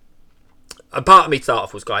paedophiles. And part of me started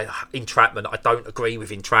off was going, entrapment, I don't agree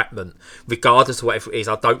with entrapment. Regardless of whatever it is,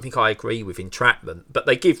 I don't think I agree with entrapment. But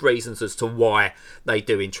they give reasons as to why they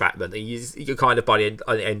do entrapment. And you kind of, by the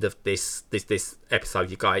end of this episode,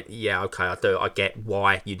 you're going, yeah, okay, I get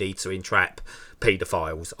why you need to entrap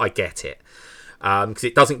paedophiles. I get it. Because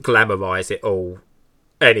it doesn't glamorise it all,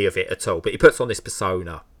 any of it at all. But he puts on this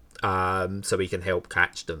persona so he can help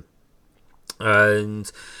catch them.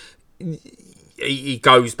 And he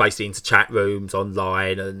goes basically into chat rooms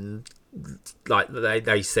online, and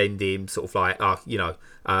they send him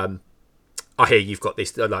I hear you've got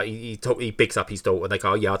this. He picks up his daughter, and they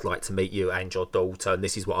go, oh, yeah, I'd like to meet you and your daughter, and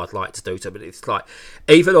this is what I'd like to do to. But it's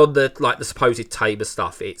even on the supposed tamer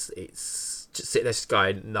stuff, it's just sitting there just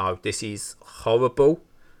going, no, this is horrible.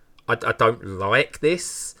 I don't like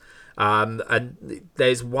this. And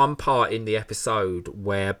there's one part in the episode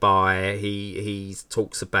whereby he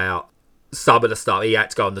talks about some of the stuff he had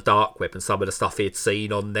to go on the dark web, and some of the stuff he had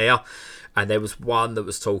seen on there. And there was one that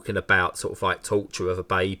was talking about torture of a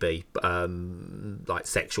baby,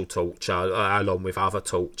 sexual torture, along with other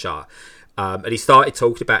torture. And he started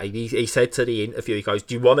talking about it. He said to the interview, he goes,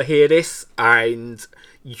 do you want to hear this? And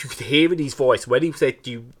you could hear in his voice, when he said,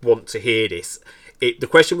 do you want to hear this? The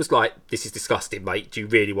question was this is disgusting, mate. Do you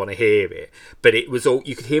really want to hear it? But it was all,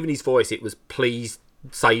 you could hear in his voice, it was, please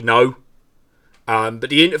say no. But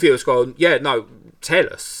the interviewer's gone, yeah, no,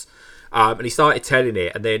 tell us. And he started telling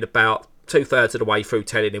it, and then about 2/3 of the way through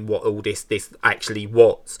telling him what all this actually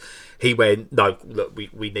was, he went, no, look,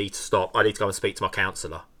 we need to stop. I need to go and speak to my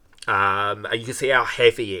counsellor. And you can see how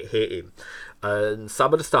heavy it hit him. And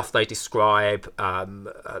some of the stuff they describe,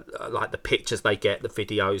 the pictures they get, the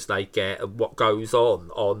videos they get, and what goes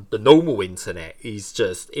on the normal internet is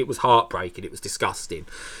just, it was heartbreaking. It was disgusting.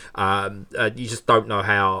 And you just don't know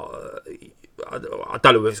how. I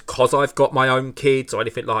don't know if it's because I've got my own kids or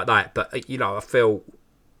anything like that, but I feel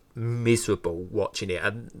miserable watching it.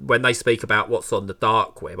 And when they speak about what's on the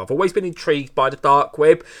dark web, I've always been intrigued by the dark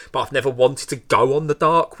web, but I've never wanted to go on the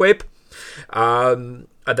dark web. And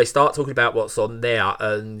they start talking about what's on there,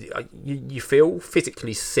 and you feel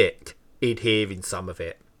physically sick in hearing some of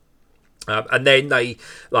it. And then they,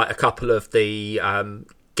 like, a couple of the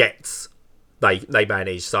gets they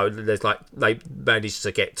managed. So there's like, they managed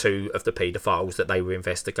to get 2 of the paedophiles that they were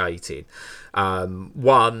investigating.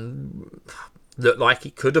 One looked like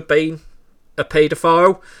he could have been a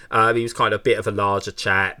paedophile. He was kind of a bit of a larger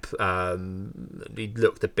chap. He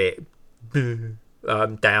looked a bit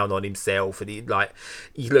down on himself, and he looked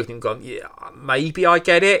at him and gone, yeah, maybe I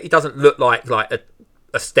get it. He doesn't look like a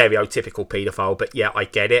stereotypical paedophile, but yeah, I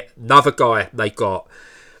get it. Another guy they got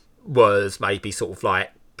was maybe sort of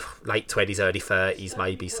like late 20s, early 30s,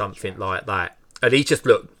 maybe something like that, and he just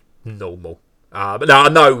looked normal. But now I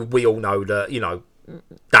know, we all know that,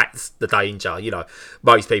 that's the danger.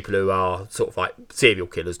 Most people who are sort of like serial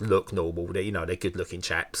killers look normal. They're good looking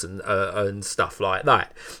chaps and stuff like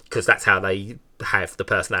that, because that's how they have the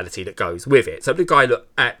personality that goes with it. So the guy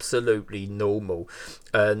looked absolutely normal,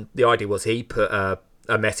 and the idea was he put a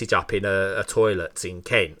message up in a toilet in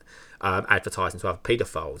Kent, advertising to other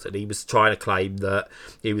paedophiles, and he was trying to claim that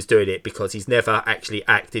he was doing it because he's never actually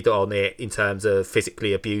acted on it in terms of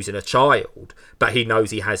physically abusing a child, but he knows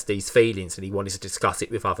he has these feelings and he wanted to discuss it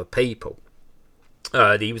with other people.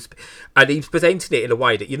 And he was presenting it in a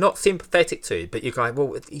way that you're not sympathetic to, but you're going,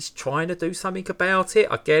 well, he's trying to do something about it.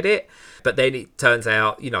 I get it. But then it turns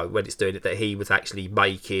out, when it's doing it, that he was actually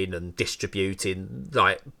making and distributing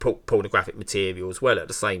like pornographic material as well at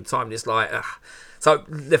the same time. And it's like, so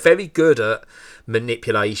they're very good at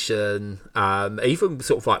manipulation, even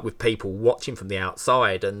sort of like with people watching from the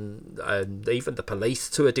outside, and even the police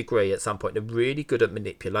to a degree at some point. They're really good at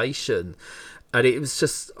manipulation. And it was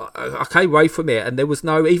just, I came away from it, and there was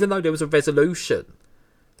no, even though there was a resolution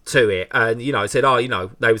to it, and, it said,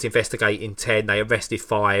 they was investigating 10, they arrested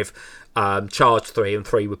 5, charged 3, and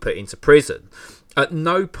 3 were put into prison. At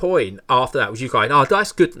no point after that was you going, oh,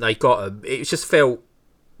 that's good that they got them. It just felt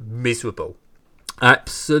miserable.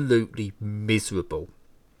 Absolutely miserable.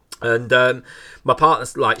 And my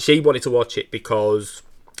partner's like, she wanted to watch it because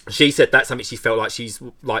she said that's something she felt like she's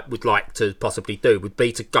like would like to possibly do, would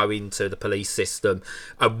be to go into the police system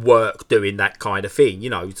and work doing that kind of thing,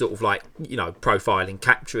 sort of like, profiling,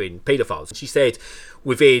 capturing paedophiles. And she said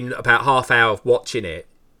within about half hour of watching it,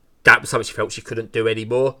 that was something she felt she couldn't do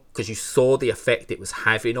anymore, because you saw the effect it was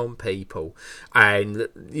having on people and,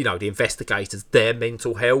 the investigators, their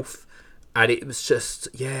mental health. And it was just,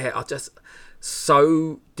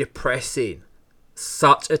 so depressing.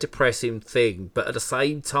 Such a depressing thing, but at the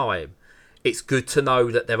same time, it's good to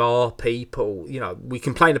know that there are people, we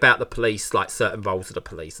complain about the police, like certain roles of the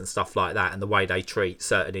police and stuff like that, and the way they treat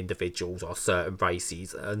certain individuals or certain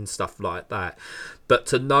races and stuff like that. But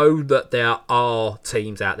to know that there are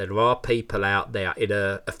teams out there are people out there in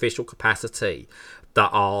an official capacity that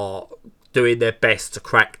are doing their best to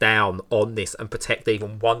crack down on this and protect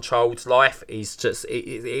even one child's life is just,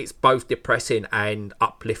 it's both depressing and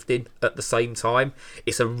uplifting at the same time.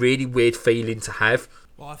 It's a really weird feeling to have.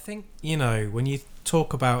 Well, I think, when you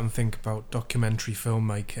talk about and think about documentary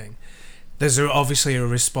filmmaking, there's obviously a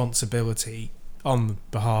responsibility on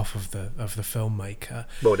behalf of the filmmaker.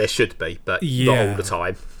 Well, there should be, but not all the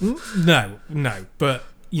time. No, but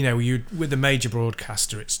you with a major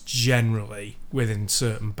broadcaster, it's generally within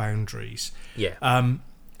certain boundaries. Yeah.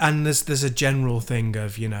 And there's a general thing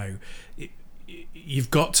of,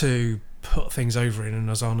 you've got to put things over in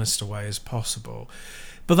as honest a way as possible.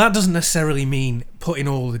 But that doesn't necessarily mean putting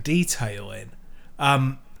all the detail in.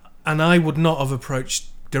 And I would not have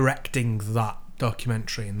approached directing that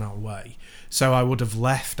documentary in that way. So I would have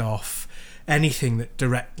left off anything that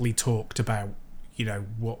directly talked about,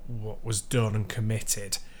 what was done and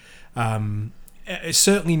committed. It's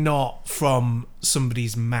certainly not from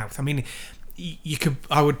somebody's mouth. I mean,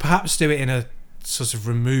 I would perhaps do it in a sort of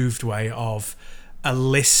removed way of a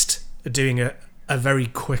list, doing a very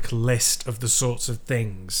quick list of the sorts of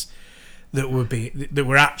things that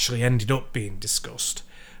were actually ended up being discussed,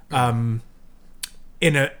 in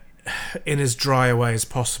as dry a way as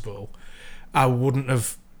possible. I wouldn't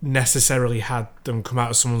have necessarily had them come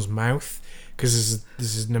out of someone's mouth, because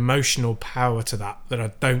there's an emotional power to that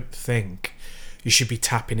I don't think you should be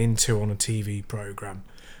tapping into on a TV programme,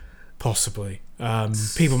 possibly.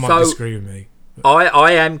 People might disagree with me.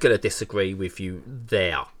 I am going to disagree with you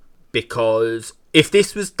there, because if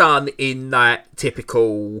this was done in that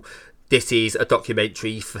typical, this is a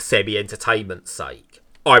documentary for semi-entertainment's sake,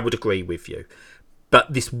 I would agree with you.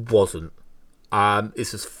 But this wasn't.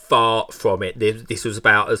 This was far from it. This was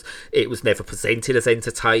about as it was never presented as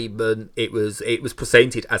entertainment. It was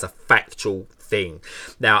presented as a factual thing.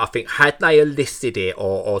 Now, I think had they enlisted it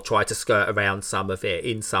or tried to skirt around some of it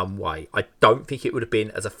in some way, I don't think it would have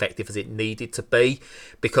been as effective as it needed to be,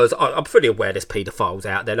 because I'm fully aware there's paedophiles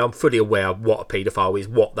out there. And I'm fully aware of what a paedophile is,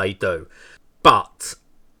 what they do, but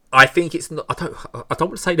I think it's not. I don't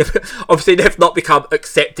want to say obviously they've not become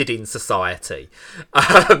accepted in society,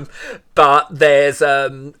 but there's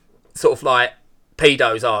sort of like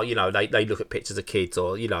pedos are, they look at pictures of kids,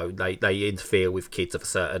 or they interfere with kids of a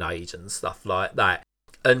certain age and stuff like that.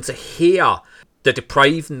 And to hear the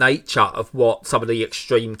depraved nature of what some of the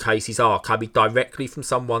extreme cases are coming directly from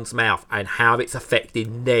someone's mouth and how it's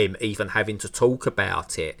affecting them, even having to talk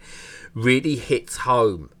about it, really hits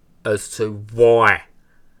home as to why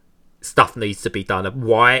stuff needs to be done, and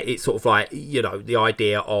why it's sort of like, the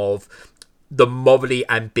idea of the morally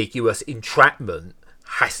ambiguous entrapment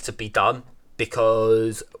has to be done,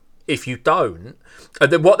 because if you don't,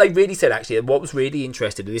 and then what they really said actually, and what was really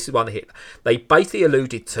interesting, and this is one that hit, they basically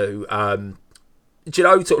alluded to, do you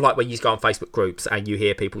know, sort of like when you go on Facebook groups and you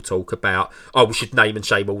hear people talk about, we should name and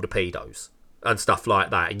shame all the pedos and stuff like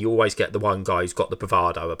that, and you always get the one guy who's got the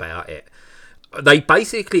bravado about it. They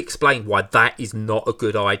basically explained why that is not a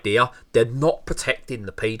good idea. They're not protecting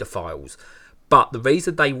the paedophiles. But the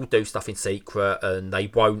reason they will do stuff in secret and they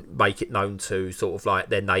won't make it known to sort of like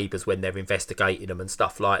their neighbours when they're investigating them and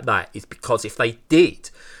stuff like that is because if they did,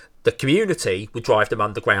 the community would drive them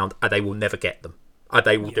underground and they will never get them. And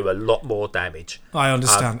they will do a lot more damage. I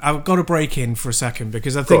understand. I've got to break in for a second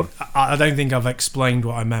because I don't think I've explained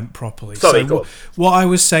what I meant properly. Sorry, so what I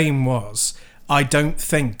was saying was, I don't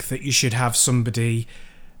think that you should have somebody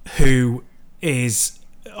who is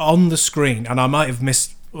on the screen, and I might have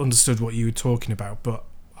misunderstood what you were talking about, but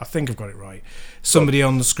I think I've got it right. Somebody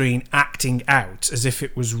on the screen acting out as if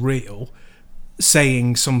it was real,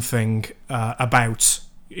 saying something about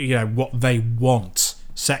what they want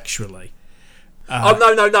sexually.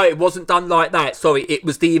 No, it wasn't done like that. Sorry, it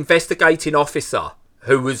was the investigating officer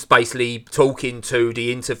who was basically talking to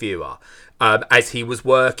the interviewer as he was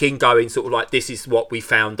working, going sort of like, this is what we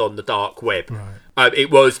found on the dark web. Right. It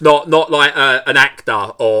was not like an actor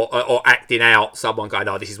or acting out someone going,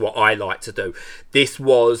 this is what I like to do. This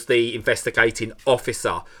was the investigating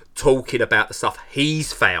officer talking about the stuff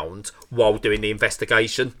he's found while doing the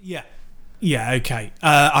investigation. Yeah, okay.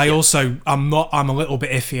 I'm a little bit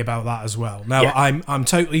iffy about that as well. Now, yeah. I'm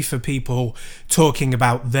totally for people talking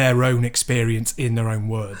about their own experience in their own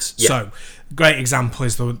words. Yeah. So, great example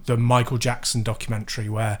is the Michael Jackson documentary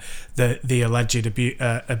where the alleged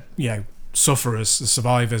sufferers, the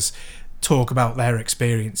survivors, talk about their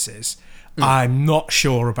experiences. I'm not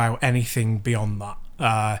sure about anything beyond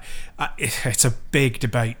that. It's a big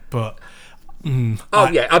debate, but...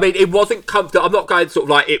 I mean, it wasn't comfortable. I'm not going sort of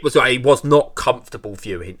like it was not comfortable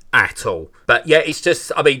viewing at all. But yeah, it's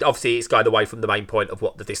just, I mean, obviously it's going away from the main point of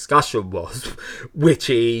what the discussion was,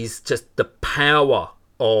 which is just the power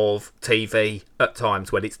of TV at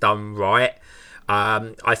times when it's done right.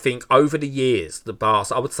 I think over the years, the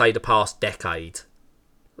past decade,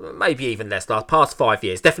 maybe even less, the past 5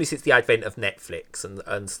 years, definitely since the advent of Netflix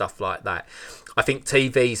and stuff like that, I think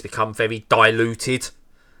TV's become very diluted.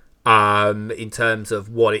 In terms of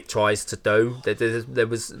what it tries to do, there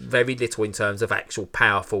was very little in terms of actual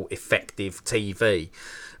powerful, effective TV.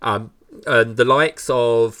 And the likes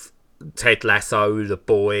of Ted Lasso, The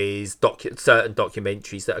Boys, certain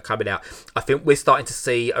documentaries that are coming out, I think we're starting to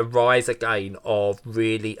see a rise again of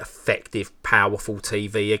really effective, powerful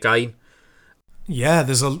TV again. Yeah,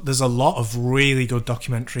 there's a lot of really good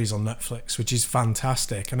documentaries on Netflix, which is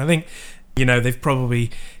fantastic, and I think, they've probably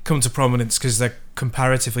come to prominence because they're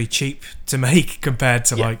comparatively cheap to make compared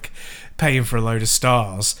to like paying for a load of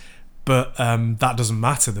stars. But that doesn't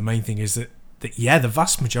matter. The main thing is that the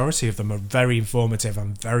vast majority of them are very informative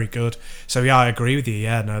and very good. So yeah, I agree with you.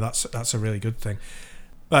 Yeah, no, that's a really good thing.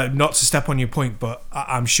 Not to step on your point, but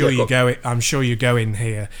I'm sure I'm sure you're going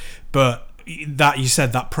here. But that you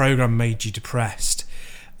said that program made you depressed,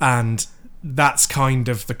 and that's kind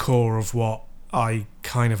of the core of what I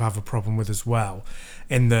kind of have a problem with as well,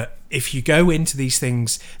 in that if you go into these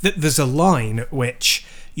things, there's a line at which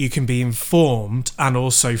you can be informed and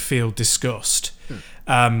also feel disgust,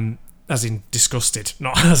 as in disgusted,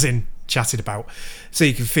 not as in chatted about. So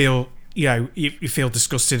you can feel, you feel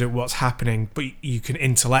disgusted at what's happening, but you can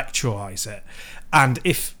intellectualize it. And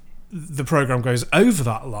if the program goes over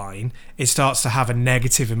that line, it starts to have a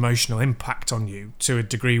negative emotional impact on you to a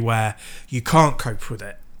degree where you can't cope with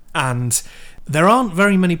it. And there aren't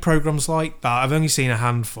very many programs like that. I've only seen a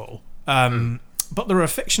handful. But there are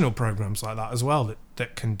fictional programs like that as well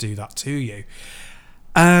that can do that to you.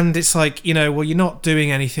 And it's like, well, you're not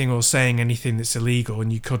doing anything or saying anything that's illegal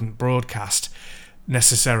and you couldn't broadcast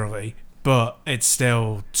necessarily, but it's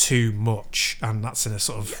still too much, and that's in a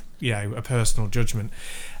sort of, a personal judgment.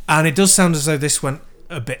 And it does sound as though this went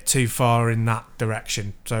a bit too far in that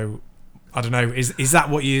direction. So I don't know, is that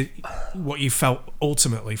what you felt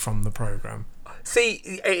ultimately from the programme? See,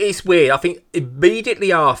 it's weird. I think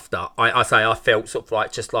immediately after, I felt sort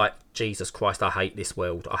of just like, Jesus Christ, I hate this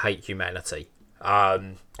world. I hate humanity.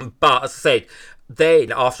 But as I said,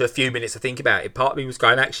 then after a few minutes of thinking about it, part of me was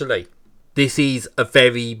going, actually, this is a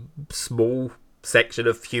very small section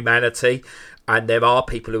of humanity, and there are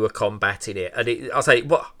people who are combating it. And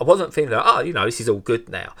I wasn't feeling like, this is all good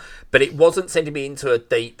now. But it wasn't sending me into a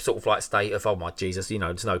deep sort of state of, oh my Jesus,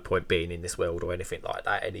 there's no point being in this world or anything like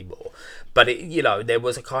that anymore. But there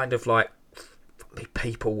was a kind of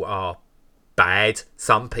people are bad.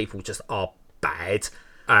 Some people just are bad.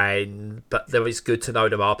 But there is good to know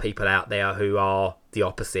there are people out there who are the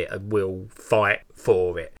opposite and will fight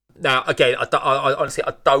for it. Now, again, I honestly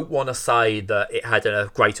don't want to say that it had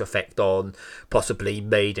a greater effect on possibly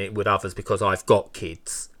me than it would others, because I've got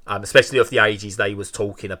kids, especially of the ages they was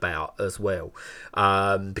talking about as well,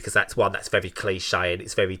 because that's one that's very cliche and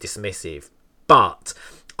it's very dismissive. But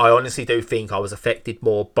I honestly do think I was affected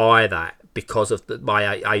more by that because of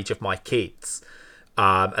my age of my kids.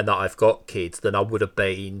 And that I've got kids, than I would have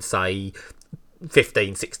been, say,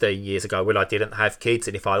 15, 16 years ago when I didn't have kids,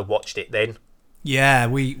 and if I watched it then. Yeah,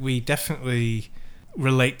 we definitely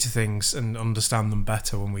relate to things and understand them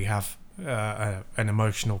better when we have an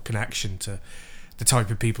emotional connection to the type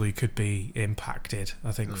of people who could be impacted,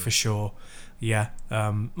 I think, for sure. Yeah.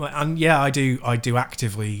 And yeah, I do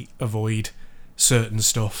actively avoid certain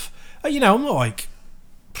stuff. I'm not like...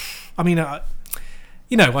 I mean...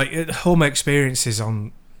 all my experiences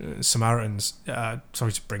on Samaritans.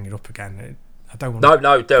 Sorry to bring it up again. I don't want.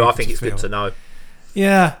 No. I think it's good to know.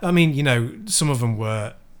 Yeah, I mean, some of them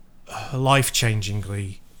were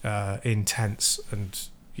life-changingly intense and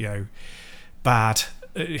bad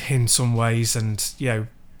in some ways, and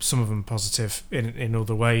some of them positive in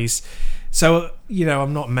other ways. So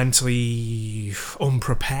I'm not mentally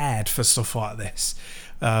unprepared for stuff like this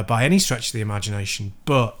by any stretch of the imagination,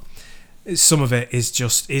 but some of it is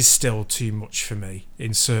still too much for me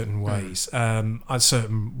in certain ways,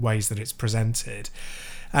 certain ways that it's presented.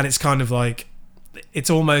 And it's kind of like, it's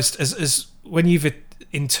almost as when you've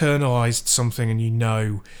internalized something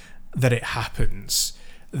and that it happens,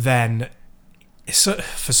 then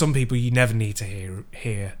for some people you never need to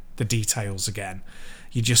hear the details again.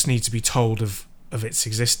 You just need to be told of its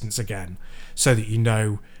existence again, so that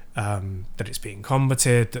that it's being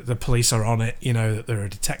combated, that the police are on it, that there are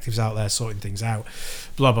detectives out there sorting things out,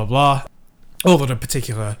 blah blah blah, or that a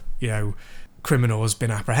particular criminal has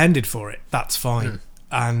been apprehended for it. That's fine.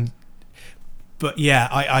 But yeah,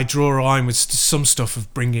 I draw a line with some stuff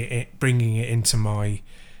of bringing it into my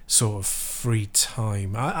sort of free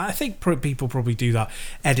time. I think people probably do that,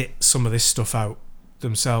 edit some of this stuff out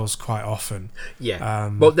themselves quite often.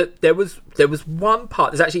 Well, there was one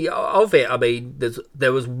part. There's actually of it. I mean,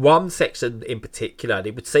 there was one section in particular. And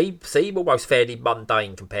it would seem almost fairly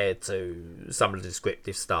mundane compared to some of the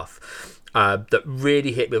descriptive stuff. That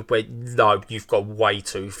really hit me when no, you've gone way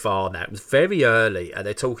too far now. It was very early, and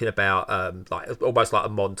they're talking about almost like a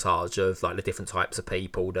montage of the different types of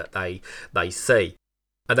people that they see.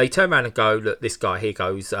 And they turn around and go, look, this guy here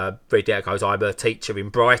goes, read out, goes, I'm a teacher in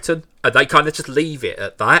Brighton. And they kind of just leave it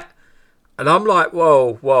at that. And I'm like,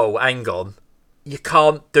 whoa, hang on. You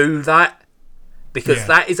can't do that. Because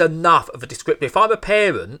that is enough of a description. If I'm a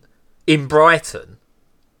parent in Brighton,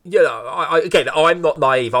 I'm not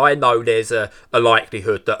naive. I know there's a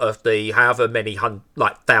likelihood that of the however many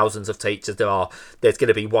thousands of teachers there are, there's going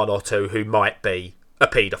to be one or two who might be a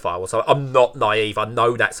paedophile. So I'm not naive. I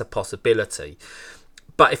know that's a possibility.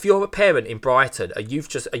 But if you're a parent in Brighton and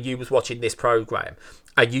you was watching this programme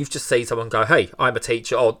and you've just seen someone go, hey, I'm a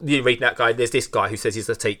teacher, or you're reading that guy, there's this guy who says he's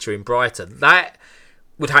a teacher in Brighton, that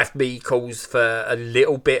would have me cause for a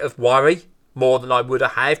little bit of worry, more than I would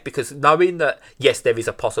have, because knowing that, yes, there is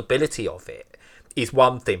a possibility of it is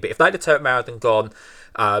one thing. But if they'd have turned around and gone,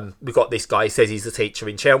 we've got this guy who says he's a teacher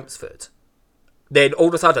in Chelmsford, then all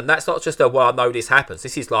of a sudden, that's not just I know this happens.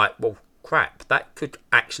 This is like, well, crap, that could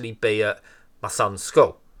actually be at my son's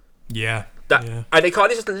school. Yeah. And they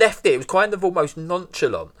kind of just left it. It was kind of almost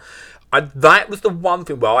nonchalant. And that was the one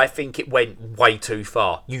thing where I think it went way too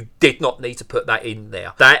far. You did not need to put that in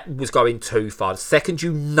there. That was going too far. The second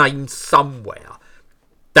you name somewhere,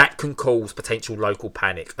 that can cause potential local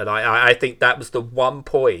panic. And I think that was the one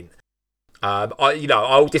point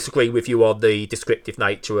I'll disagree with you on the descriptive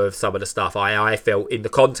nature of some of the stuff. I felt in the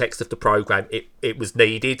context of the programme, it was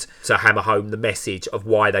needed to hammer home the message of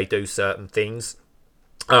why they do certain things.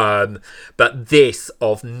 But this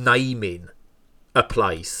of naming a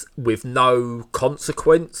place with no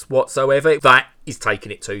consequence whatsoever, that is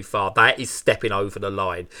taking it too far. That is stepping over the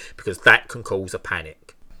line, because that can cause a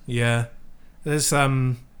panic. Yeah. There's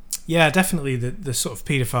definitely the sort of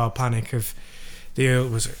paedophile panic of the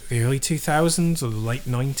early 2000s or the late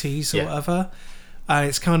 90s or whatever, and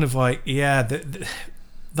it's kind of like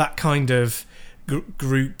that kind of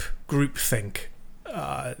group think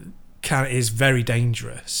is very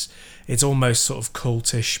dangerous. It's almost sort of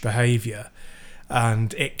cultish behaviour,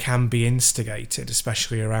 and it can be instigated,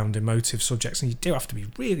 especially around emotive subjects, and you do have to be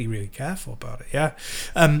really, really careful about it.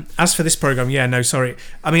 As for this programme,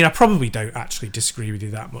 I probably don't actually disagree with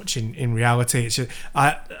you that much in reality. It's just,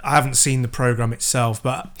 I haven't seen the programme itself,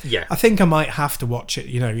 but I think I might have to watch it,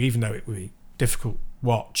 even though it would be difficult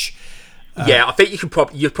watch. I think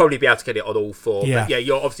you'd probably be able to get it on all four. But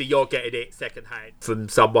you're getting it secondhand from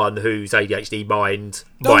someone whose ADHD mind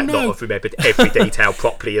might not have remembered every detail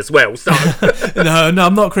properly as well. So no,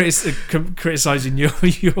 I'm not criticising your.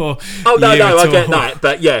 Oh no, I get that,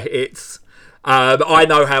 but it's. I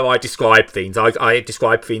know how I describe things. I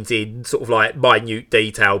describe things in sort of like minute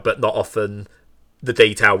detail, but not often the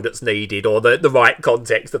detail that's needed or the right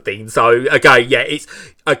context of things. So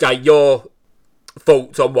your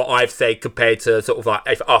thoughts on what I've said compared to sort of like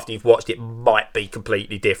if after you've watched it might be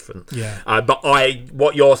completely different. But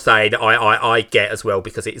what you're saying I get as well,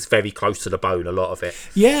 because it's very close to the bone, a lot of it.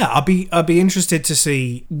 I'd be interested to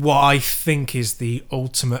see what I think is the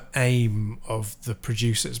ultimate aim of the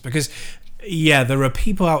producers, because there are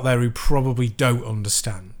people out there who probably don't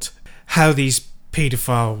understand how these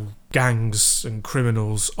paedophile gangs and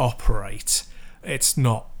criminals operate. It's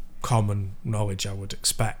not common knowledge, I would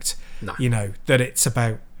expect. No. That it's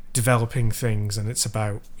about developing things and it's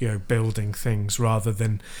about building things rather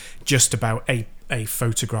than just about a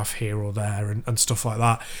photograph here or there and stuff like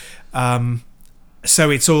that. So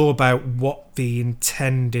it's all about what the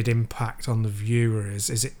intended impact on the viewer is.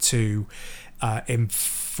 Is it to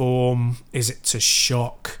inform? Is it to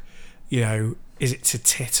shock? Is it to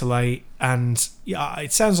titillate? And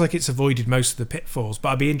it sounds like it's avoided most of the pitfalls, but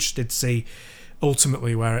I'd be interested to see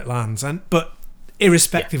ultimately where it lands. But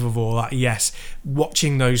irrespective of all that, yes,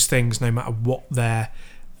 watching those things, no matter what their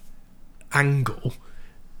angle,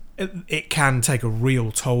 it can take a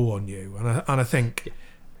real toll on you. And I think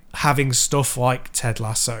having stuff like Ted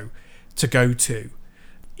Lasso to go to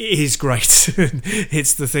is great.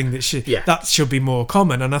 It's the thing that should be more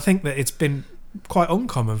common. And I think that it's been quite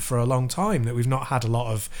uncommon for a long time that we've not had a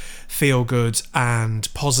lot of feel good and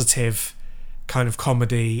positive kind of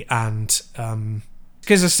comedy. And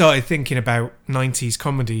because I started thinking about 90s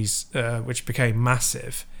comedies which became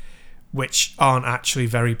massive, which aren't actually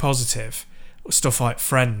very positive. Stuff like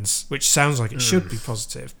Friends, which sounds like it should be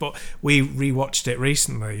positive, but we rewatched it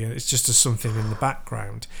recently and it's just as something in the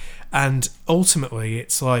background. And ultimately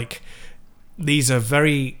it's like these are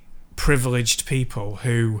very privileged people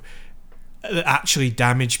who actually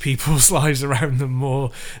damage people's lives around them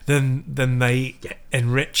more than they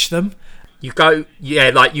enrich them. You go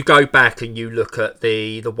back and you look at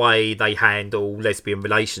the way they handle lesbian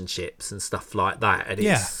relationships and stuff like that, and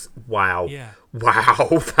it's wow,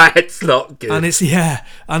 that's not good. And it's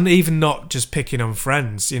and even not just picking on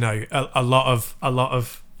Friends, a lot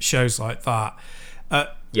of shows like that.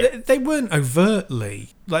 They weren't overtly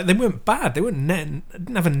they weren't bad. They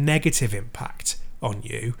didn't have a negative impact on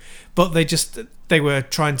you, but they were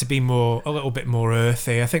trying to be a little bit more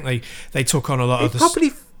earthy. I think they took on a lot of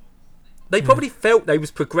the. They probably felt they was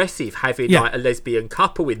progressive having like a lesbian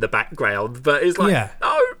couple in the background, but it's like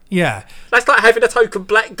no, that's like having a token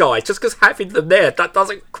black guy. Just because having them there, that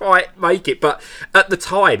doesn't quite make it. But at the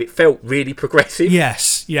time, it felt really progressive.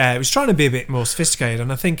 Yes, it was trying to be a bit more sophisticated,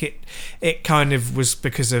 and I think it kind of was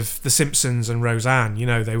because of The Simpsons and Roseanne.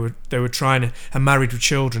 They were trying to, and Married with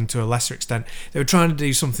Children to a lesser extent, they were trying to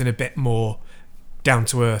do something a bit more down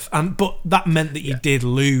to earth, but that meant that you did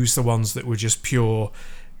lose the ones that were just pure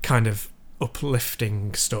kind of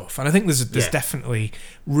uplifting stuff. And I think there's definitely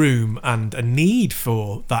room and a need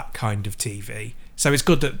for that kind of TV. So it's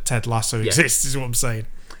good that Ted Lasso exists, is what I'm saying.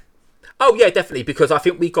 Oh yeah, definitely, because I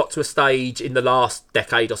think we got to a stage in the last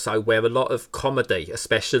decade or so where a lot of comedy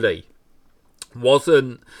especially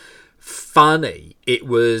wasn't funny, it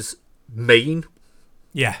was mean.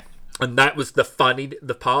 And that was the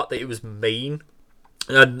part that it was mean.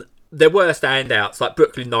 And there were standouts like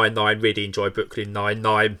Brooklyn Nine-Nine. Really enjoyed Brooklyn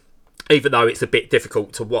Nine-Nine. Even though it's a bit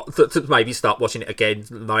difficult to maybe start watching it again,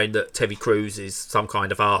 knowing that Terry Crews is some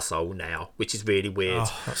kind of arsehole now, which is really weird.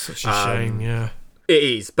 Oh, that's such a shame, yeah. It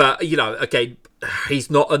is, but, again, he's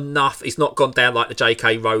not gone down like the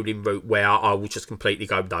J.K. Rowling route where I will just completely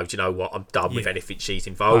go, no, do you know what, I'm done with anything she's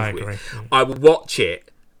involved with. I will watch it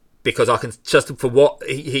because I can, just for what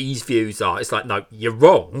his views are, it's like, no, you're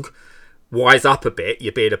wrong, wise up a bit,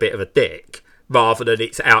 you're being a bit of a dick, rather than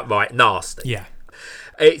it's outright nasty. Yeah.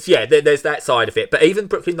 There's that side of it, but even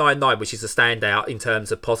Brooklyn Nine-Nine, which is a standout in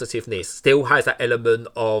terms of positiveness, still has that element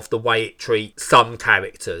of the way it treats some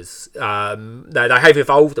characters. Now they have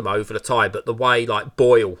evolved them over the time, but the way like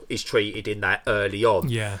Boyle is treated in that early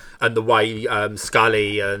on, and the way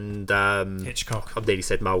Scully and Hitchcock, I've nearly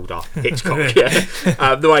said Mulder, Hitchcock,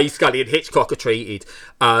 the way Scully and Hitchcock are treated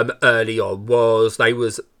early on they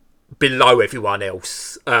was below everyone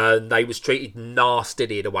else, and they was treated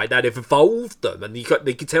nastily in a way. They'd evolved them, and you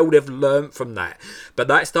could tell they've learnt from that. But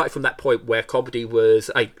that started from that point where comedy was,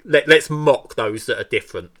 hey, let's mock those that are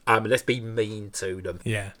different, let's be mean to them.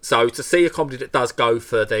 So to see a comedy that does go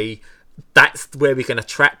for that's where we're going to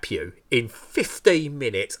trap you in 15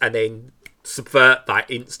 minutes and then subvert that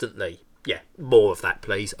instantly. Yeah, more of that,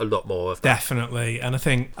 please. A lot more of that. Definitely. And I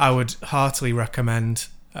think I would heartily recommend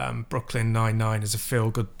Brooklyn Nine-Nine as a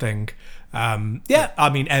feel-good thing. I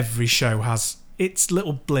mean, every show has its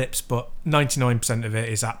little blips, but 99% of it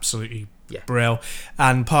is absolutely brill.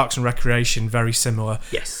 And Parks and Recreation, very similar.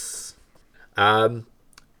 Yes. But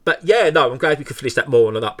I'm glad we could finish that more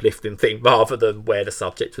on an uplifting thing rather than where the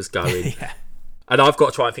subject was going. And I've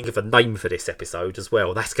got to try and think of a name for this episode as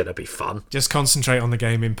well. That's going to be fun. Just concentrate on the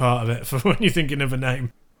gaming part of it for when you're thinking of a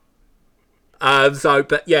name. Again,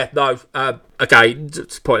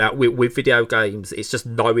 to point out, with video games, it's just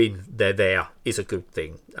knowing they're there is a good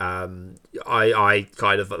thing. I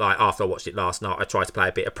kind of, like, after I watched it last night, I tried to play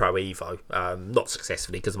a bit of Pro Evo, not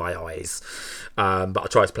successfully because of my eyes, but I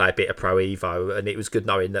tried to play a bit of Pro Evo, and it was good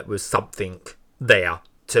knowing that there was something there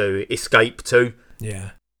to escape to.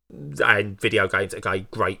 Yeah. And video games are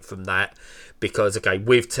great from that, because, again,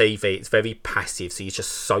 with TV, it's very passive, so you're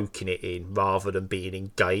just soaking it in rather than being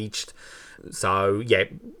engaged. So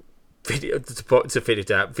video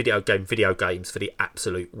games for the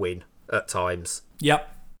absolute win at times.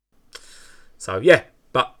 Yep. So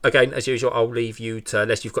but again, as usual, I'll leave you to,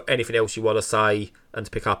 unless you've got anything else you want to say and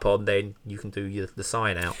to pick up on, then you can do the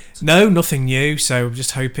sign out. No, nothing new. So I'm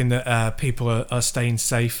just hoping that people are staying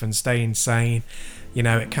safe and staying sane.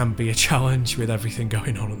 It can be a challenge with everything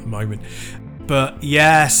going on at the moment. But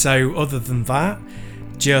so other than that,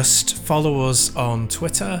 just follow us on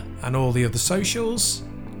Twitter and all the other socials.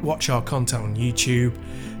 Watch our content on YouTube.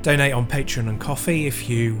 Donate on Patreon and Ko-fi if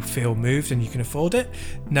you feel moved and you can afford it.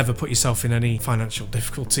 Never put yourself in any financial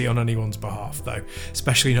difficulty on anyone's behalf, though,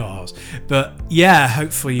 especially not ours. But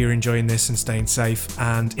hopefully you're enjoying this and staying safe.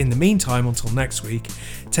 And in the meantime, until next week,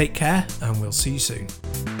 take care and we'll see you soon.